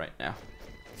more of right now.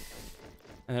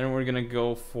 And then we're gonna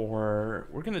go for...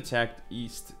 We're gonna attack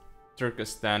East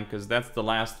Turkestan, because that's the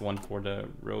last one for the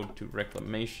road to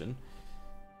reclamation.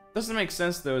 Doesn't make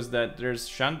sense though, is that there's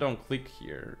Shandong Click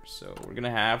here. So we're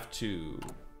gonna have to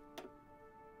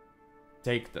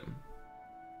take them.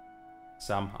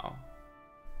 Somehow.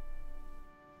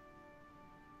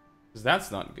 Because that's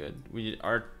not good. We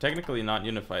are technically not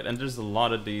unified. And there's a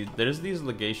lot of these... There's these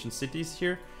legation cities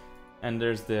here. And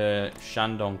there's the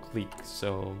Shandong clique.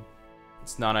 So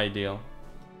it's not ideal.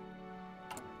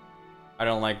 I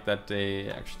don't like that they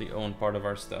actually own part of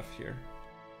our stuff here.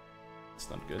 It's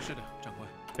not good.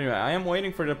 Anyway, I am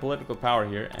waiting for the political power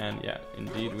here. And yeah,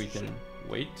 indeed we can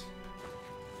wait.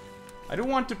 I do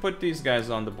want to put these guys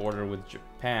on the border with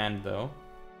Japan, though.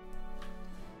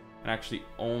 And actually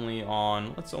only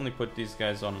on... Let's only put these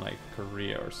guys on, like,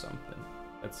 Korea or something.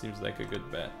 That seems like a good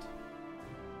bet.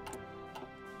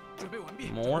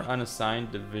 More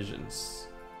unassigned divisions.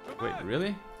 Wait,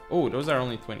 really? Oh, those are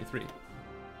only 23.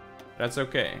 That's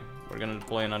okay. We're gonna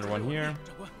deploy another one here.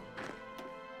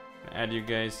 Add you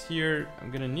guys here. I'm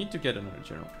gonna need to get another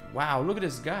general. Wow, look at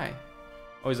this guy.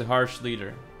 Oh, he's a harsh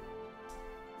leader.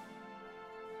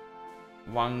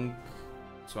 Wang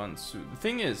Xuansu. The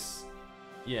thing is,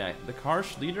 yeah, the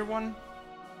harsh leader one,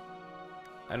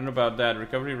 I don't know about that.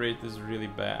 Recovery rate is really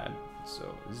bad.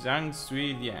 So, Zhang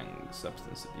Sui Liang,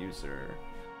 substance abuser.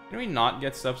 Can we not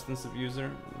get substance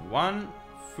abuser? Wan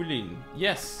Fulin.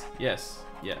 Yes, yes,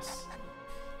 yes.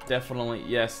 Definitely,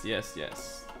 yes, yes,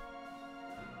 yes.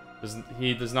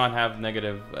 He does not have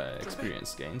negative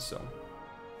experience gain, so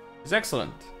he's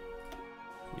excellent.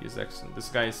 He is excellent. This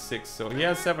guy is 6, so he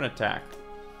has 7 attack.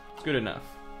 It's good enough.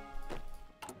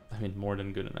 I mean, more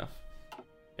than good enough.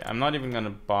 Yeah, I'm not even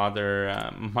gonna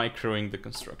bother microing the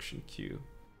construction queue.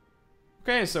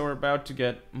 Okay, so we're about to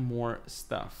get more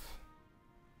stuff.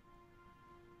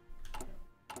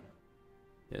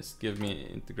 Yes, give me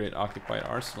integrate occupied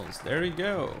arsenals. There we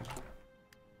go.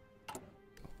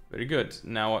 Very good.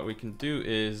 Now what we can do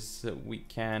is we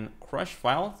can crush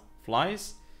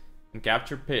flies and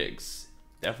capture pigs.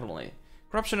 Definitely.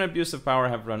 Corruption and abuse of power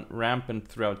have run rampant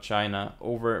throughout China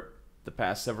over the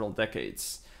past several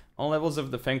decades. All levels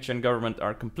of the Fengtian government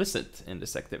are complicit in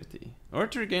this activity. In order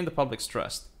to regain the public's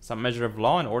trust, some measure of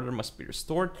law and order must be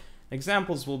restored.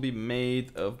 Examples will be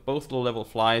made of both low-level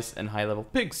flies and high-level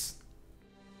pigs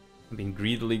being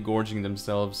greedily gorging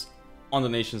themselves on the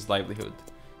nation's livelihood.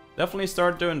 Definitely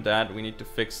start doing that. We need to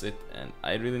fix it, and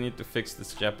I really need to fix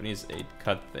this Japanese aid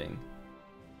cut thing.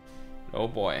 Oh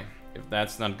boy, if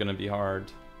that's not gonna be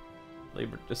hard.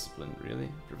 Labor discipline, really?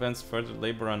 Prevents further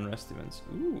labor unrest events.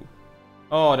 Ooh.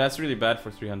 Oh, that's really bad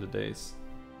for 300 days.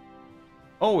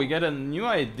 Oh, we get a new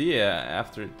idea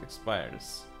after it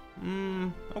expires.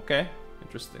 Okay.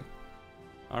 Interesting.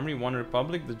 Army 1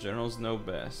 Republic, the generals know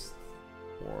best.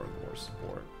 Org or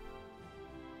support.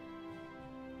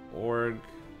 Org.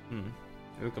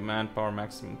 New command power,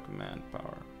 maximum command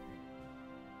power.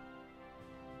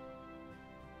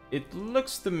 It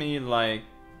looks to me like...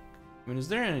 I mean, is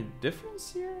there any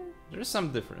difference here? There's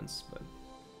some difference, but...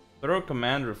 Thorough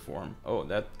command reform. Oh,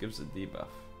 that gives a debuff.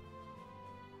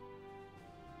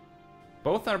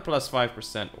 Both are plus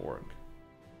 5% org.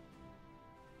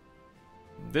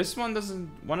 This one doesn't...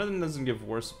 One of them doesn't give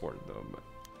war support though, but...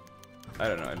 I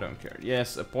don't know, I don't care.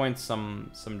 Yes, appoint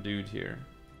some dude here.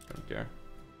 Don't care.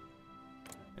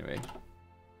 Anyway.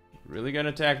 Really gonna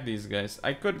attack these guys.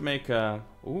 I could make a...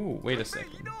 Ooh, wait a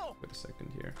second. Wait a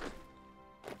second here.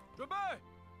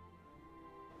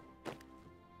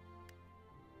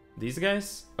 These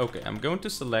guys? Okay, I'm going to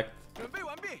select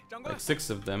like 6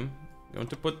 of them. I'm going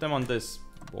to put them on this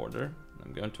border.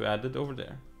 I'm going to add it over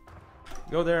there.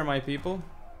 Go there, my people.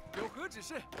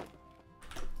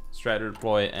 Strategy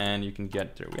deploy, and you can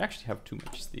get there. We actually have too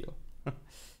much steel.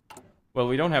 Well,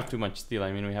 we don't have too much steel.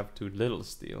 I mean, we have too little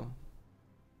steel.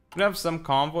 We have some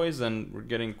convoys, and we're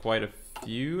getting quite a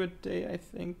few a day, I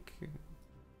think.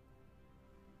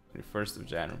 21st of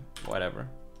January. Whatever.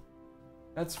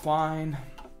 That's fine.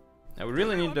 Now, we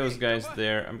really need those guys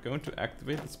there. I'm going to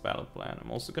activate this battle plan. I'm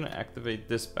also going to activate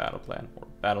this battle plan, or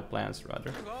battle plans,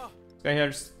 rather. This guy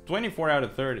has 24 out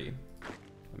of 30.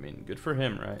 I mean, good for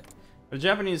him, right? The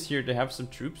Japanese here, they have some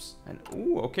troops. And,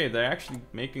 ooh, okay, they're actually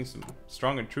making some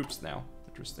stronger troops now.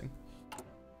 Interesting.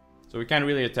 So we can't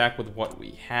really attack with what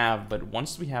we have, but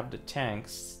once we have the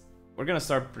tanks, we're going to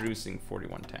start producing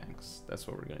 41 tanks. That's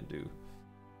what we're going to do.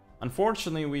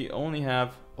 Unfortunately, we only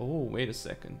have... Oh, wait a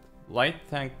second. Light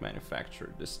tank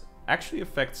manufacturer. This actually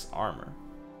affects armor.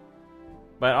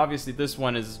 But obviously this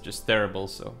one is just terrible,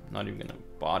 so I'm not even going to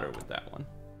bother with that one.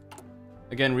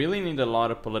 Again, really need a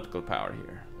lot of political power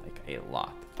here. Like, a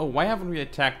lot. Oh, why haven't we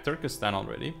attacked Turkestan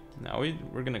already? Now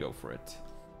we're going to go for it.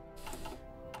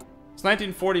 It's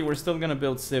 1940, we're still going to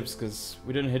build civs because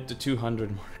we didn't hit the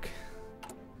 200 mark.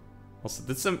 Also,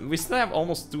 we still have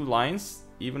almost 2 lines,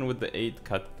 even with the 8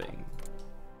 cut thing.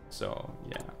 So,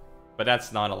 yeah. But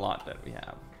that's not a lot that we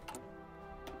have.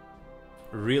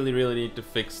 Really need to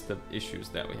fix the issues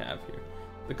that we have here.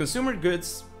 The consumer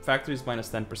goods factories minus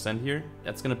 10% here.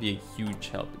 That's going to be a huge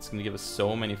help. It's going to give us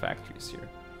so many factories here.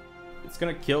 It's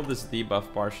going to kill this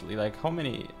debuff partially. Like, how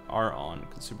many are on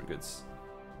consumer goods?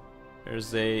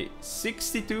 There's a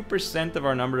 62% of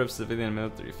our number of civilian and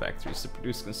military factories to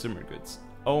produce consumer goods.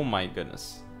 Oh my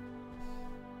goodness.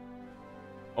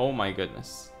 Oh my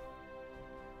goodness.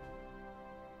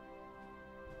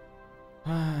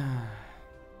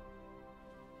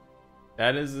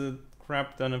 That is a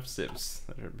crap ton of civs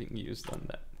that are being used on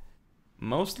that.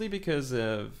 Mostly because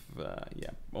of,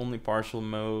 yeah, only partial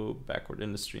Mo, backward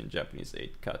industry, and Japanese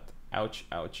aid cut. Ouch,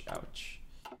 ouch, ouch.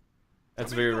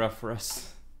 That's very rough for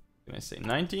us. What can I say?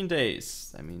 19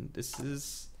 days. I mean, this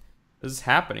is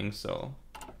happening, so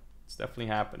it's definitely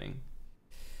happening.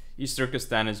 East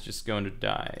Turkestan is just going to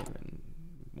die, and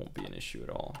won't be an issue at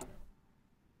all.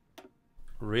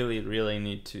 Really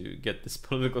need to get this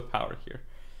political power here.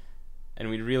 And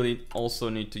we really also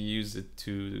need to use it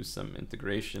to do some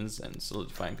integrations and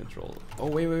solidifying control. Oh,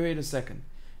 wait a second.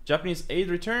 Japanese aid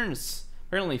returns.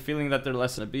 Apparently, feeling that their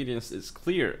lesson of obedience is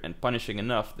clear and punishing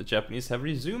enough, the Japanese have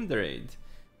resumed their aid.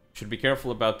 Should be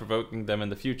careful about provoking them in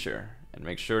the future, and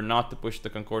make sure not to push the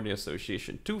Concordia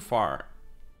Association too far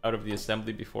out of the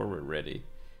assembly before we're ready.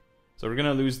 So we're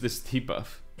gonna lose this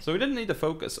debuff. So we didn't need a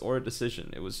focus or a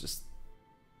decision. It was just...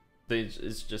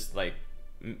 It's just like...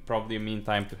 probably a mean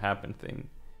time to happen thing.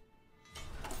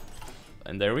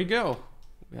 And there we go.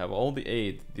 We have all the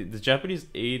aid. The Japanese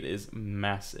aid is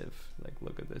massive. Like,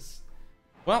 look at this.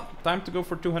 Well, time to go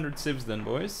for 200 civs then,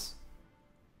 boys.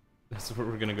 That's what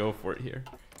we're gonna go for it here.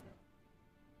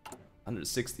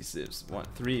 160 civs. 1,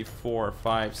 3, 4,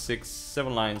 5, 6,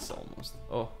 7 lines almost.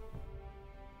 Oh.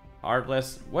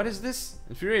 Heartless. What is this?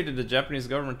 Infuriated, the Japanese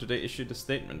government today issued a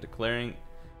statement declaring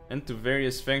end to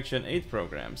various Fengtian aid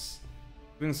programs,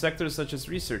 including sectors such as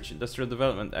research, industrial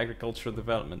development, agricultural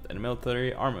development, and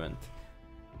military armament.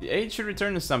 The aid should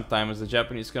return in some time, as the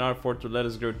Japanese cannot afford to let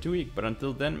us grow too weak, but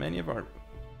until then many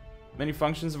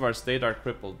functions of our state are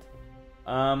crippled.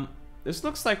 This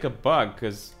looks like a bug,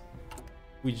 because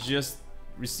we just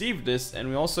received this, and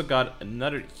we also got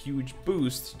another huge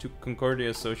boost to Concordia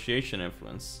Association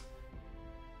influence,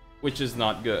 which is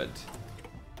not good.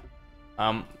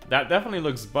 That definitely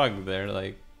looks bugged there,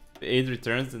 like, the aid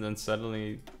returns and then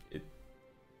suddenly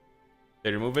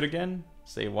they remove it again?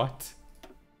 Say what?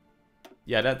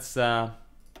 Yeah, that's, that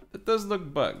does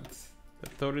look bugged.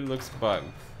 That totally looks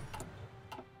bugged.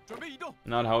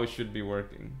 Not how it should be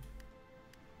working.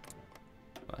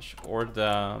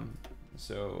 Orda.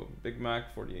 So, Big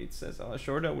Mac 48 says,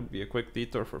 Orda would be a quick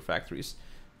detour for factories.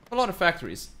 A lot of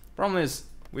factories. Problem is,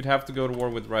 we'd have to go to war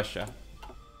with Russia.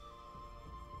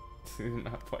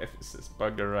 Not why this is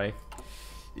bugger, right?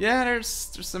 Yeah, there's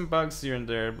some bugs here and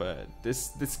there, but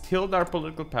this killed our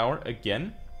political power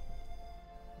again.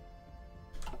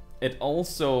 It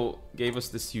also gave us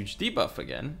this huge debuff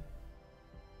again.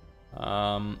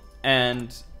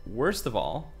 And worst of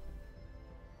all,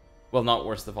 well, not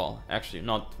worst of all, actually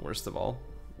not worst of all,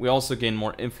 we also gain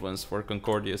more influence for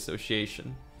Concordia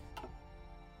Association.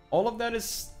 All of that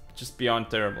is just beyond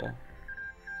terrible.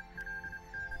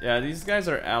 Yeah, these guys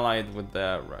are allied with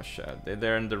Russia.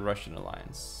 They're in the Russian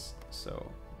alliance.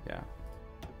 So, yeah.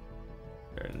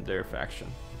 They're in their faction.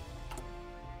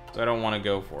 So I don't want to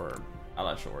go for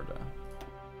Orda.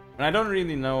 And I don't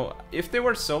really know... If they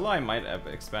were solo, I might have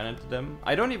expanded to them.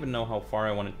 I don't even know how far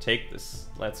I want to take this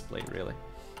Let's Play, really.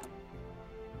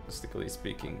 Realistically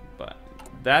speaking. But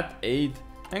that aid...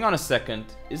 Hang on a second.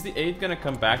 Is the aid gonna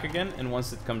come back again? And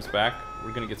once it comes back,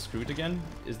 we're gonna get screwed again?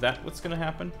 Is that what's gonna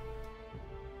happen?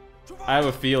 I have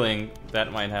a feeling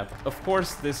that might happen. Of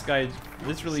course, this guy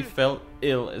literally fell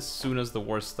ill as soon as the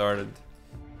war started.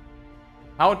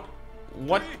 How...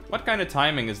 What kind of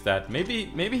timing is that?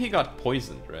 Maybe he got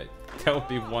poisoned, right? That would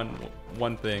be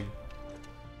one thing.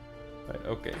 Right,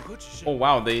 okay. Oh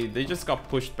wow, they just got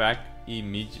pushed back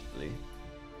immediately.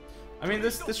 I mean,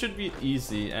 this should be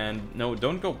easy, and no,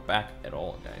 don't go back at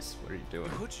all, guys. What are you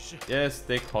doing? Yes,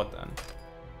 take Hotan.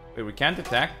 Wait, we can't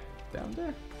attack down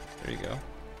there? There you go.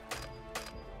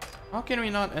 How can we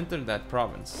not enter that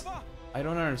province? I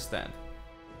don't understand.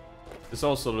 This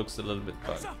also looks a little bit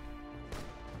bugged.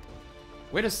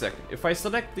 Wait a second, if I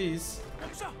select these...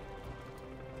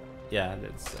 Yeah,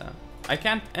 that's... I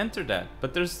can't enter that,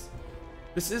 but there's...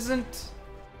 This isn't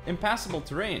impassable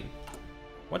terrain.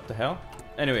 What the hell?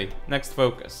 Anyway, next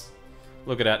focus.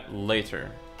 Look at that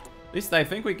later. At least I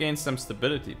think we gained some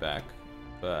stability back,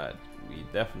 but we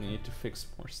definitely need to fix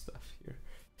more stuff here.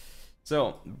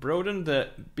 So, broaden the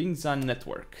Bingzhan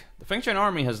network. The Fengtian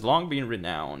army has long been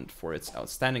renowned for its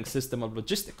outstanding system of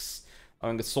logistics,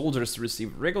 allowing the soldiers to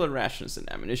receive regular rations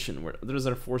and ammunition where others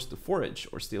are forced to forage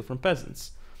or steal from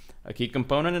peasants. A key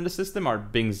component in the system are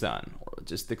Bingzhan, or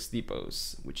logistics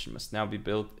depots, which must now be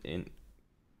built in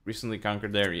recently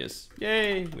conquered areas.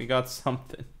 Yay, we got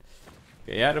something.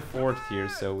 Okay, add a fort here,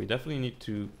 so we definitely need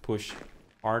to push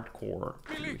hardcore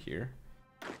through here.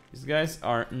 These guys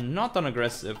are not on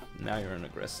aggressive. Now you're on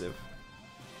aggressive.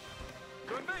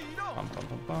 Bum, bum,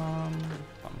 bum, bum.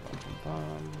 Bum, bum, bum,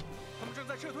 bum.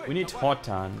 We need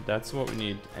Hotan, that's what we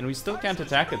need. And we still can't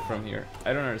attack it from here.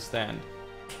 I don't understand.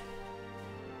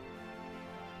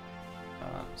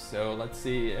 So let's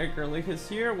see, Egerlich is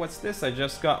here. What's this? I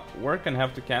just got work and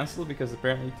have to cancel because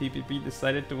apparently TPP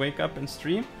decided to wake up and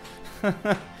stream.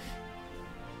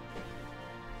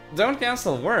 Don't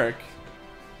cancel work.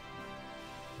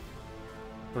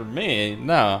 For me,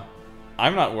 no.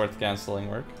 I'm not worth canceling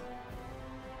work.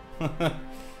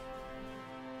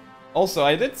 Also,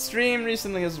 I did stream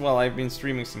recently as well. I've been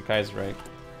streaming some Kaiserreich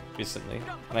recently,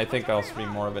 and I think I'll stream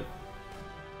more of it.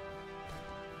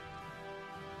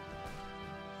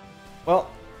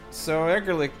 Well, so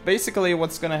Egerlich, basically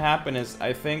what's gonna happen is,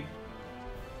 I think...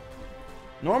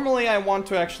 Normally I want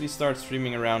to actually start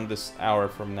streaming around this hour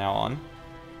from now on.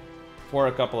 For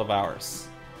a couple of hours.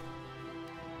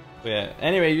 But yeah,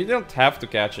 anyway, you don't have to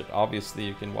catch it. Obviously,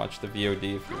 you can watch the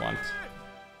VOD if you want.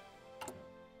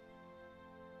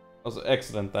 Also,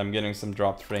 excellent, I'm getting some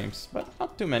dropped frames, but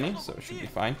not too many, so it should be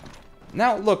fine.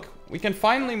 Now, look, we can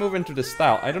finally move into the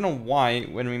style. I don't know why,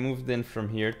 when we moved in from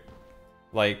here,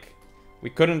 like, we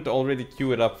couldn't already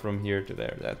queue it up from here to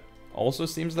there. That also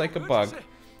seems like a bug.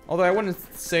 Although I wouldn't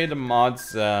say the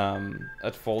mod's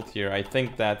at fault here. I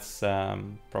think that's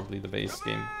probably the base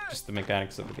game. Just the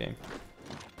mechanics of the game.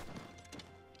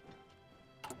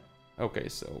 Okay,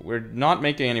 so we're not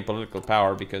making any political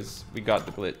power because we got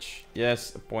the glitch.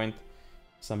 Yes, appoint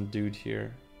some dude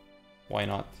here. Why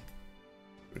not?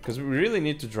 Because we really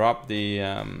need to drop the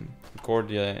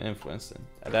Cordia influence.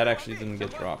 And that actually didn't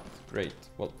get dropped. Great.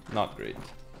 Well, not great.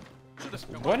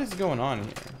 What is going on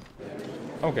here?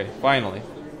 Okay, finally.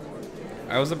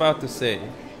 I was about to say,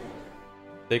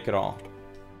 take it all.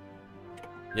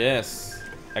 Yes,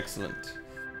 excellent.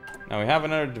 Now we have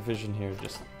another division here.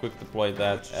 Just quick deploy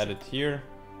that, add it here.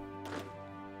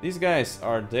 These guys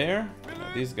are there.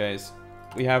 Now these guys,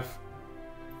 we have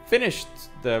finished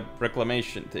the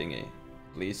reclamation thingy,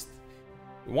 at least.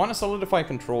 We want to solidify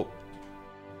control,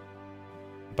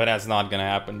 but that's not gonna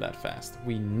happen that fast.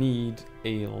 We need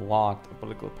a lot of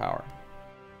political power.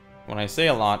 When I say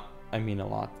a lot, I mean a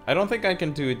lot. I don't think I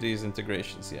can do these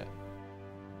integrations yet.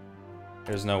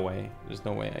 There's no way. There's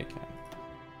no way I can.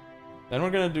 Then we're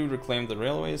gonna do reclaim the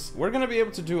railways. We're gonna be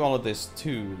able to do all of this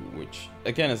too, which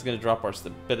again is gonna drop our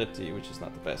stability, which is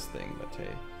not the best thing, but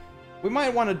hey. We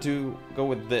might want to go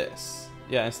with this.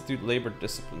 Yeah, institute labor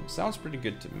discipline. Sounds pretty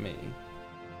good to me.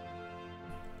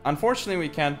 Unfortunately, we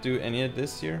can't do any of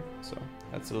this here, so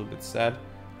that's a little bit sad.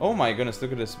 Oh my goodness,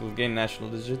 look at this. We'll gain national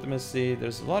legitimacy.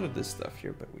 There's a lot of this stuff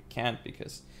here, but we can't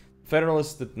because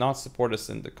Federalists did not support us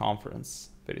in the conference.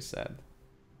 Very sad.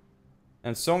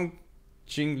 And Song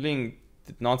Qingling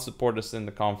did not support us in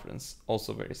the conference.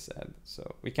 Also very sad.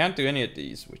 So we can't do any of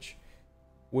these, which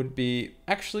would be...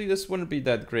 Actually, this wouldn't be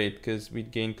that great because we'd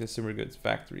gain consumer goods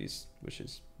factories, which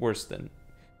is worse than...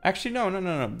 Actually,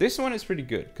 no. This one is pretty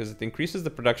good because it increases the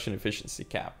production efficiency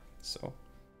cap. So...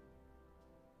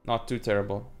 Not too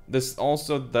terrible. This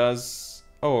also does...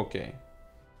 Oh, okay.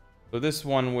 So this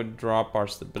one would drop our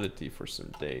stability for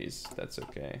some days. That's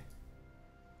okay.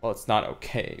 Well, it's not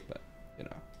okay, but, you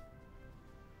know.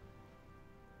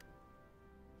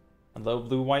 Hello,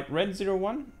 Blue, White, Red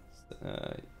 01.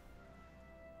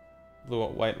 Blue,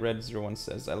 White, Red 01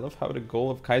 says, I love how the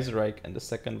goal of Kaiserreich and the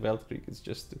Second Weltkrieg is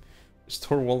just to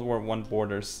restore World War I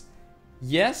borders.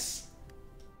 Yes,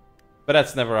 but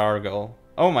that's never our goal.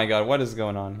 Oh my god, what is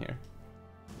going on here?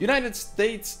 United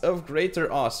States of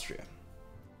Greater Austria.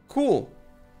 Cool.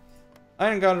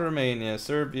 Iron God, Romania,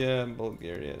 Serbia,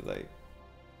 Bulgaria. Like,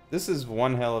 this is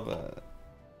one hell of a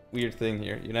weird thing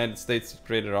here. United States of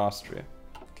Greater Austria.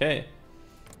 Okay.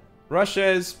 Russia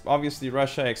is obviously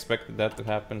Russia. I expected that to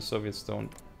happen. Soviets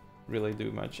don't really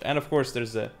do much. And of course,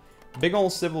 there's a big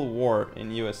old civil war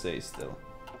in USA still.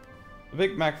 The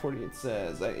Big Mac 48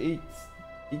 says, I eat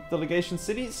delegation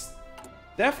cities.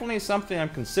 Definitely something I'm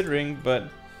considering, but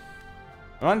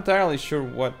I'm not entirely sure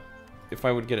what if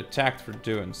I would get attacked for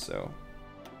doing so.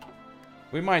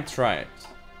 We might try it.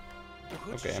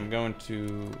 Okay, I'm going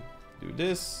to do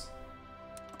this,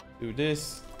 do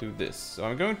this, do this. So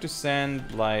I'm going to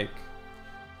send like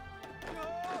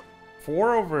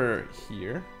 4 over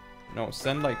here. No,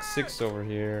 send like 6 over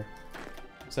here.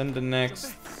 Send the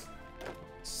next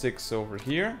 6 over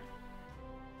here.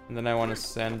 And then I want to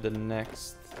send the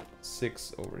next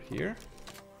 6 over here.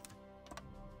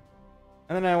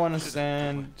 And then I want to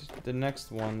send the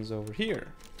next ones over here.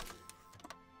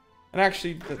 And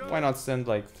actually, why not send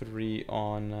like 3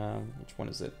 on, which one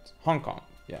is it? Hong Kong,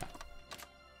 yeah.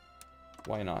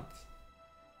 Why not?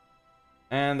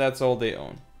 And that's all they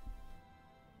own.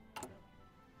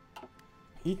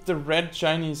 Eat the red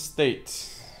Chinese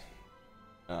state.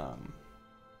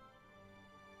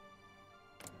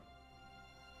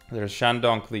 There's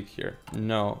Shandong clique here.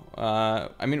 No.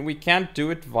 I mean, we can't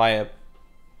do it via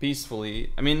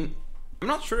peacefully. I mean, I'm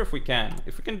not sure if we can.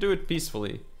 If we can do it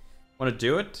peacefully. Want to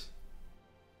do it?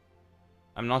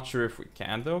 I'm not sure if we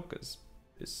can though, because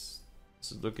this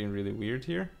is looking really weird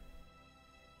here.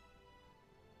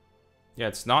 Yeah,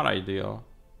 it's not ideal.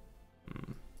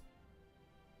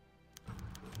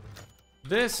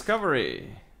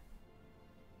 Discovery.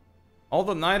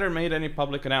 Although neither made any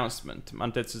public announcement,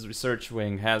 Mantetsu's research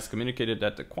wing has communicated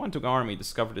that the Kwantung Army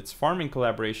discovered its farming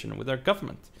collaboration with our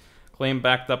government, claim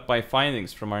backed up by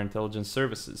findings from our intelligence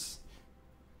services.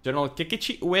 General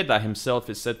Kekichi Ueda himself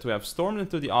is said to have stormed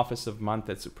into the office of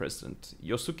Mantetsu President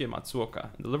Yosuke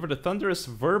Matsuoka and delivered a thunderous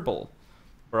verbal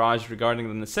barrage regarding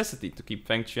the necessity to keep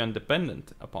Fengtian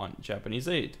dependent upon Japanese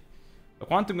aid. The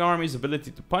Kwantung Army's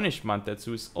ability to punish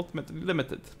Mantetsu is ultimately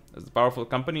limited, as the powerful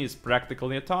company is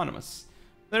practically autonomous.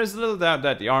 There is little doubt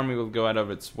that the army will go out of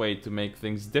its way to make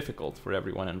things difficult for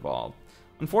everyone involved.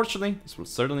 Unfortunately, this will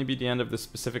certainly be the end of this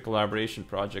specific collaboration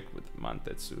project with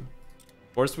Mantetsu.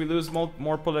 Of course, we lose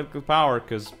more political power,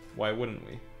 because why wouldn't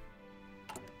we?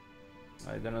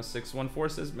 I don't know, 6-1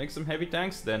 forces, make some heavy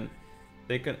tanks, then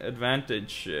take an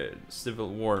advantage civil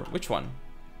war. Which one?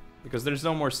 Because there's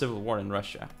no more civil war in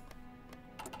Russia.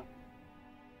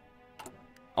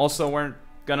 Also, we're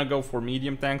gonna go for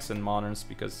medium tanks and moderns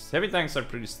because heavy tanks are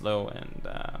pretty slow and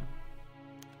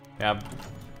have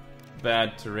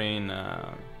bad terrain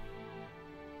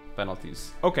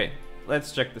penalties. Okay,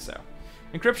 let's check this out.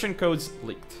 Encryption codes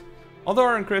leaked. Although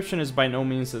our encryption is by no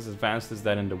means as advanced as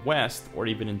that in the West, or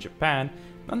even in Japan,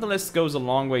 nonetheless goes a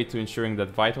long way to ensuring that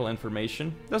vital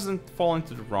information doesn't fall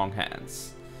into the wrong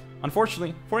hands.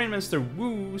 Unfortunately, Foreign Minister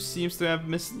Wu seems to have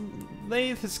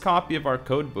mislaid his copy of our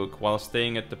codebook while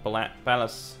staying at the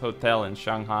Palace Hotel in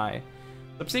Shanghai.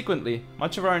 Subsequently,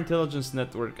 much of our intelligence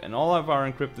network and all of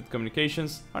our encrypted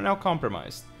communications are now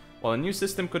compromised. While a new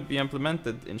system could be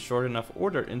implemented in short enough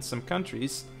order in some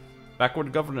countries,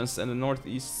 backward governance and the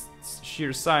Northeast's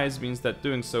sheer size means that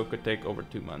doing so could take over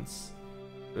 2 months.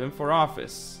 Put him for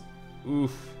office.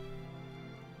 Oof.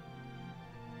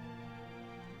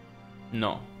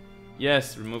 No.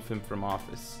 Yes, remove him from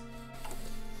office.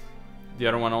 The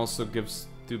other one also gives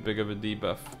too big of a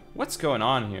debuff. What's going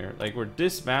on here? Like, we're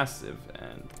this massive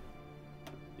and,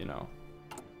 you know,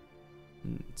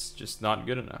 it's just not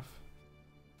good enough.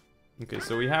 Okay,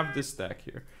 so we have this stack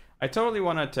here. I totally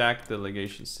want to attack the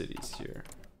legation cities here.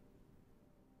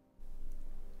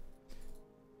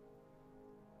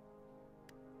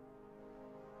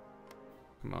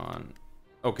 Come on.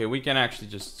 Okay, we can actually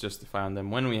just justify on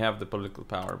them when we have the political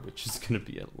power, which is going to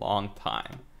be a long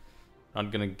time.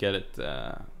 Not going to get it for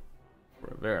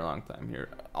a very long time here.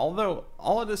 Although,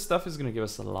 all of this stuff is going to give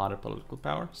us a lot of political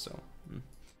power, so...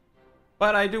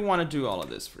 But I do want to do all of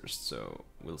this first, so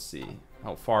we'll see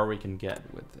how far we can get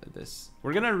with this.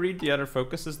 We're going to read the other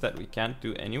focuses that we can't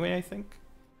do anyway, I think.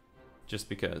 Just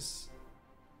because.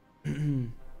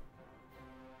 Ooh.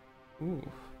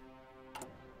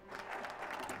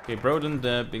 Okay, broadened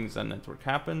the Bingzhan network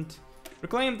happened.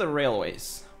 Reclaim the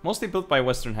railways. Mostly built by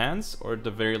Western hands, or at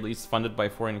the very least funded by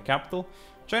foreign capital,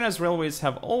 China's railways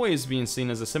have always been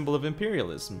seen as a symbol of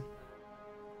imperialism.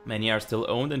 Many are still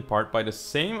owned in part by the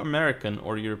same American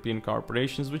or European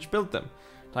corporations which built them.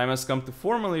 Time has come to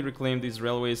formally reclaim these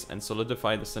railways and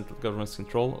solidify the central government's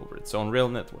control over its own rail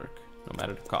network, no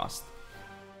matter the cost.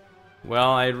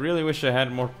 Well, I really wish I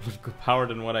had more political power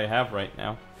than what I have right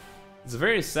now. It's a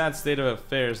very sad state of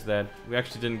affairs that we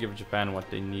actually didn't give Japan what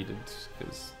they needed,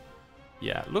 because,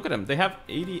 yeah, look at them, they have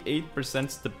 88%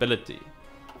 stability,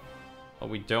 but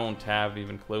we don't have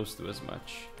even close to as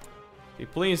much. Okay,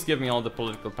 please give me all the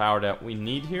political power that we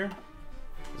need here,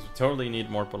 because we totally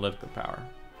need more political power.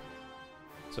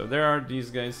 So there are these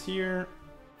guys here.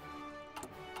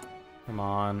 Come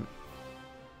on.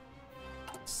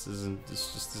 This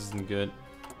just isn't good.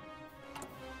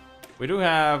 We do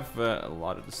have a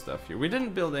lot of the stuff here. We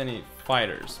didn't build any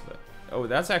fighters, but... Oh,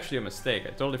 that's actually a mistake. I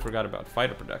totally forgot about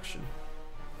fighter production.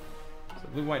 So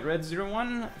Blue White Red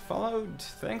 01 followed.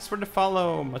 Thanks for the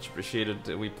follow. Much appreciated.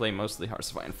 We play mostly Hearts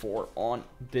of Iron 4 on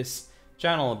this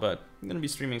channel, but I'm going to be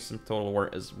streaming some Total War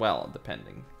as well,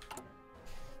 depending.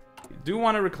 We do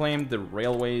want to reclaim the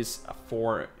railways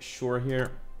for sure here.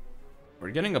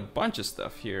 We're getting a bunch of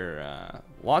stuff here.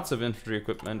 Lots of infantry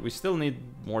equipment. We still need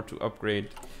more to upgrade.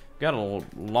 Got a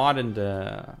lot in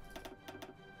the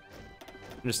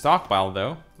stockpile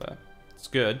though, but it's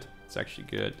good. It's actually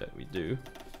good that we do.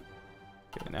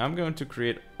 Okay, now I'm going to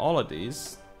create all of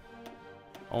these.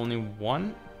 Only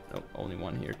one. No, only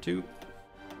one here too.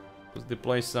 Let's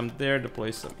deploy some there, deploy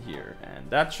some here, and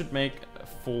that should make a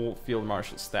full field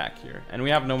marshal stack here. And we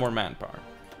have no more manpower.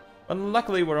 But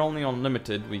luckily we're only on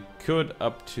limited. We could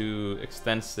up to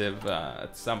extensive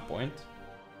at some point.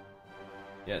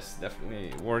 Yes,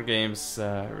 definitely. War games,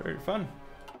 very fun.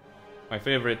 My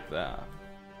favorite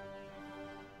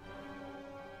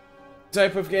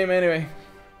type of game anyway.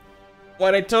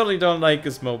 What I totally don't like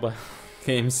is mobile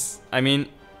games. I mean,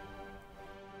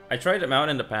 I tried them out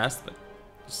in the past, but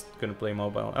just couldn't play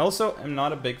mobile. I also am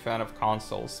not a big fan of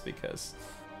consoles because,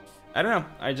 I don't know,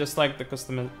 I just like the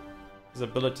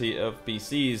customizability of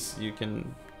PCs. You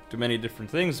can do many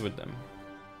different things with them.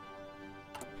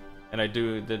 And I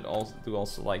do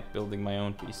also like building my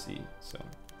own PC, so...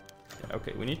 Yeah,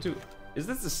 okay, we need to... Is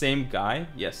this the same guy?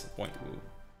 Yes, Point Wu.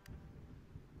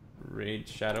 Raid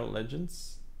Shadow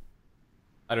Legends?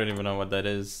 I don't even know what that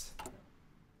is.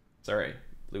 Sorry,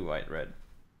 Blue, White, Red.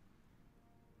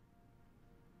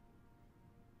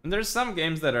 And there's some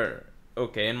games that are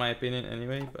okay in my opinion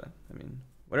anyway, but, I mean,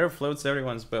 whatever floats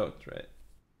everyone's boat, right?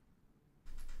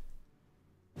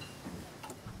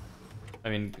 I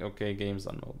mean, okay, games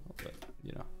on mobile, but,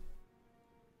 you know.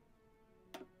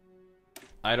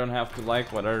 I don't have to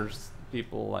like what others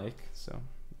people like, so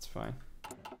it's fine.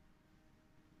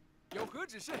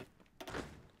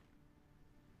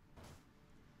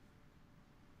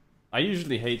 I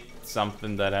usually hate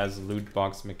something that has loot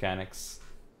box mechanics.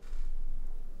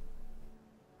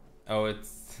 Oh,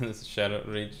 it's Shadow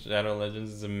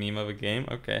Legends is a meme of a game?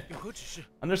 Okay.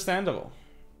 Understandable.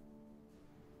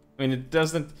 I mean, it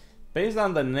doesn't... Based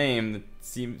on the name, it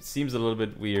seems a little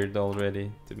bit weird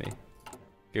already to me.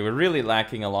 Okay, we're really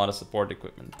lacking a lot of support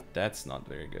equipment. That's not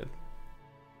very good.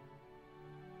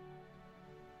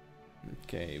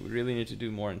 Okay, we really need to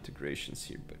do more integrations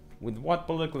here, but with what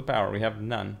political power? We have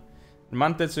none.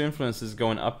 Mantetsu influence is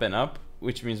going up and up,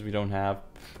 which means we don't have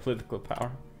political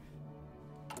power.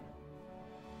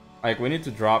 Like, we need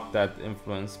to drop that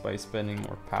influence by spending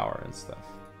more power and stuff.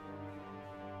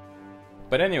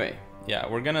 But anyway, yeah,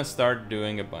 we're gonna start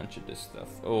doing a bunch of this stuff.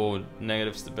 Oh,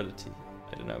 negative stability.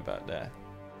 I don't know about that.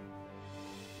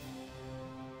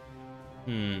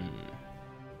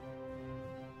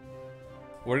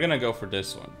 We're gonna go for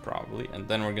this one, probably. And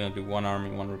then we're gonna do one army,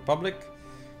 one republic.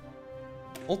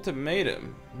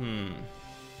 Ultimatum.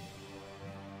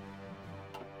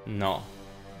 No.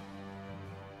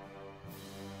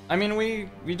 I mean, we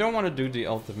don't want to do the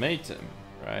ultimatum,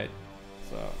 right?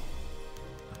 So...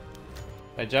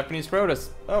 By Japanese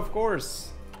protest. Of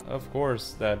course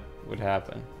that would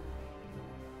happen.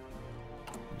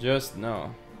 Just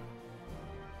no.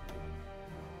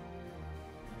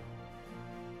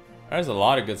 There's a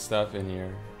lot of good stuff in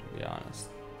here, to be honest,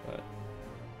 but...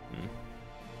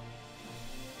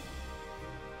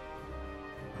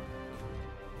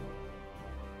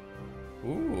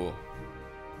 Ooh.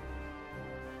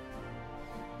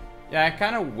 Yeah, I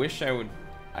kind of wish I would...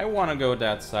 I want to go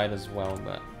that side as well,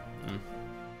 but...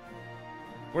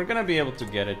 We're gonna be able to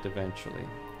get it eventually.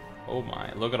 Oh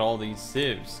my, look at all these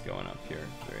civs going up here.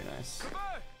 Very nice.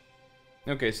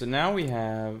 Okay, so now we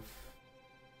have...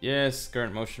 Yes,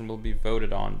 current motion will be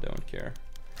voted on, don't care.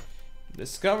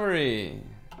 Discovery!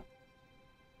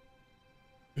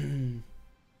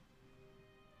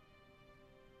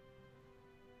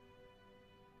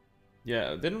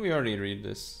 Yeah, didn't we already read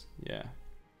this? Yeah.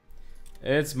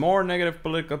 It's more negative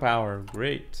political power.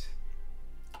 Great.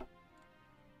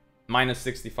 Minus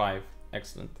 65.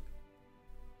 Excellent.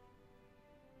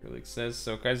 Really says,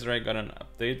 so Kaiserreich got an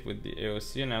update with the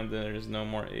AOC and now there is no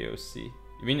more AOC.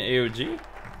 You mean AOG?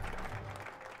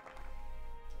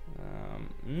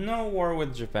 No war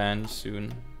with Japan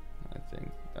soon, I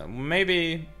think.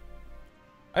 Maybe...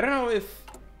 I don't know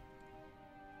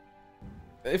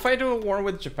if I do a war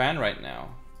with Japan right now.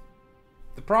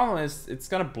 The problem is it's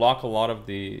gonna block a lot of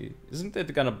the... Isn't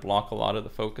it gonna block a lot of the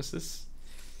focuses?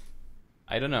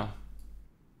 I don't know.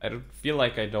 I don't feel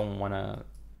like I don't wanna...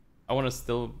 I wanna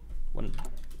still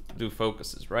do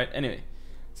focuses, right? Anyway,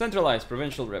 centralized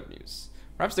provincial revenues.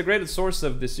 Perhaps the greatest source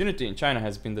of disunity in China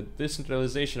has been the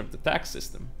decentralization of the tax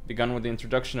system, begun with the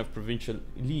introduction of provincial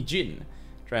Li-Jin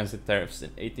transit tariffs in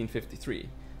 1853.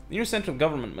 The new central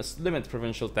government must limit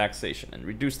provincial taxation and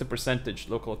reduce the percentage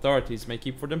local authorities may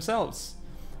keep for themselves.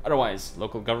 Otherwise,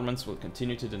 local governments will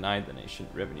continue to deny the nation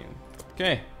revenue.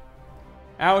 Okay.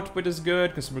 Output is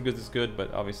good, consumer goods is good,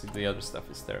 but obviously the other stuff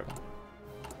is terrible.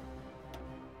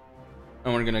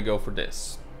 And we're gonna go for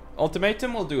this.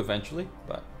 Ultimatum we'll do eventually,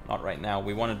 but not right now.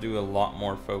 We want to do a lot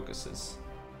more focuses.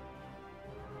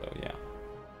 So yeah.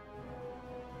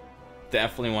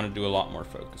 Definitely want to do a lot more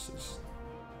focuses.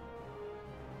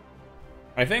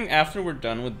 I think after we're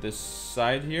done with this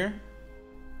side here,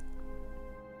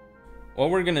 what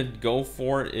we're gonna go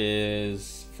for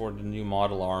is for the new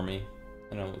model army.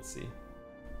 I don't know, let's see.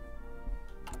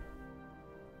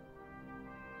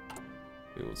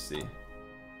 We will see.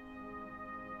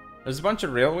 There's a bunch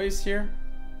of railways here,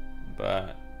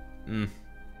 but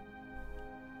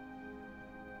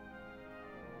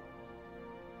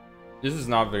this is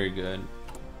not very good.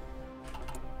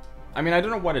 I mean, I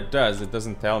don't know what it does. It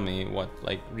doesn't tell me what,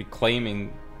 like,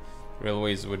 reclaiming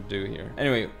railways would do here.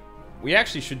 Anyway, we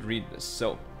actually should read this.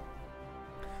 So,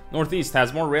 Northeast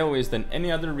has more railways than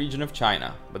any other region of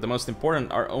China, but the most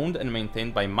important are owned and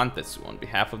maintained by Mantetsu on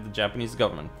behalf of the Japanese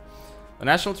government. The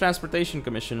National Transportation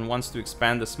Commission wants to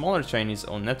expand the smaller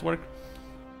Chinese-owned network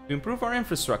to improve our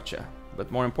infrastructure,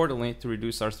 but more importantly, to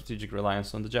reduce our strategic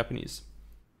reliance on the Japanese.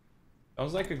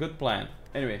 Sounds like a good plan.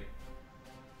 Anyway,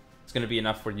 it's gonna be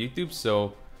enough for YouTube,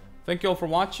 so thank you all for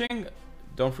watching.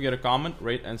 Don't forget to comment,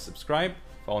 rate, and subscribe.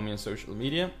 Follow me on social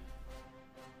media,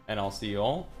 and I'll see you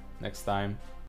all next time.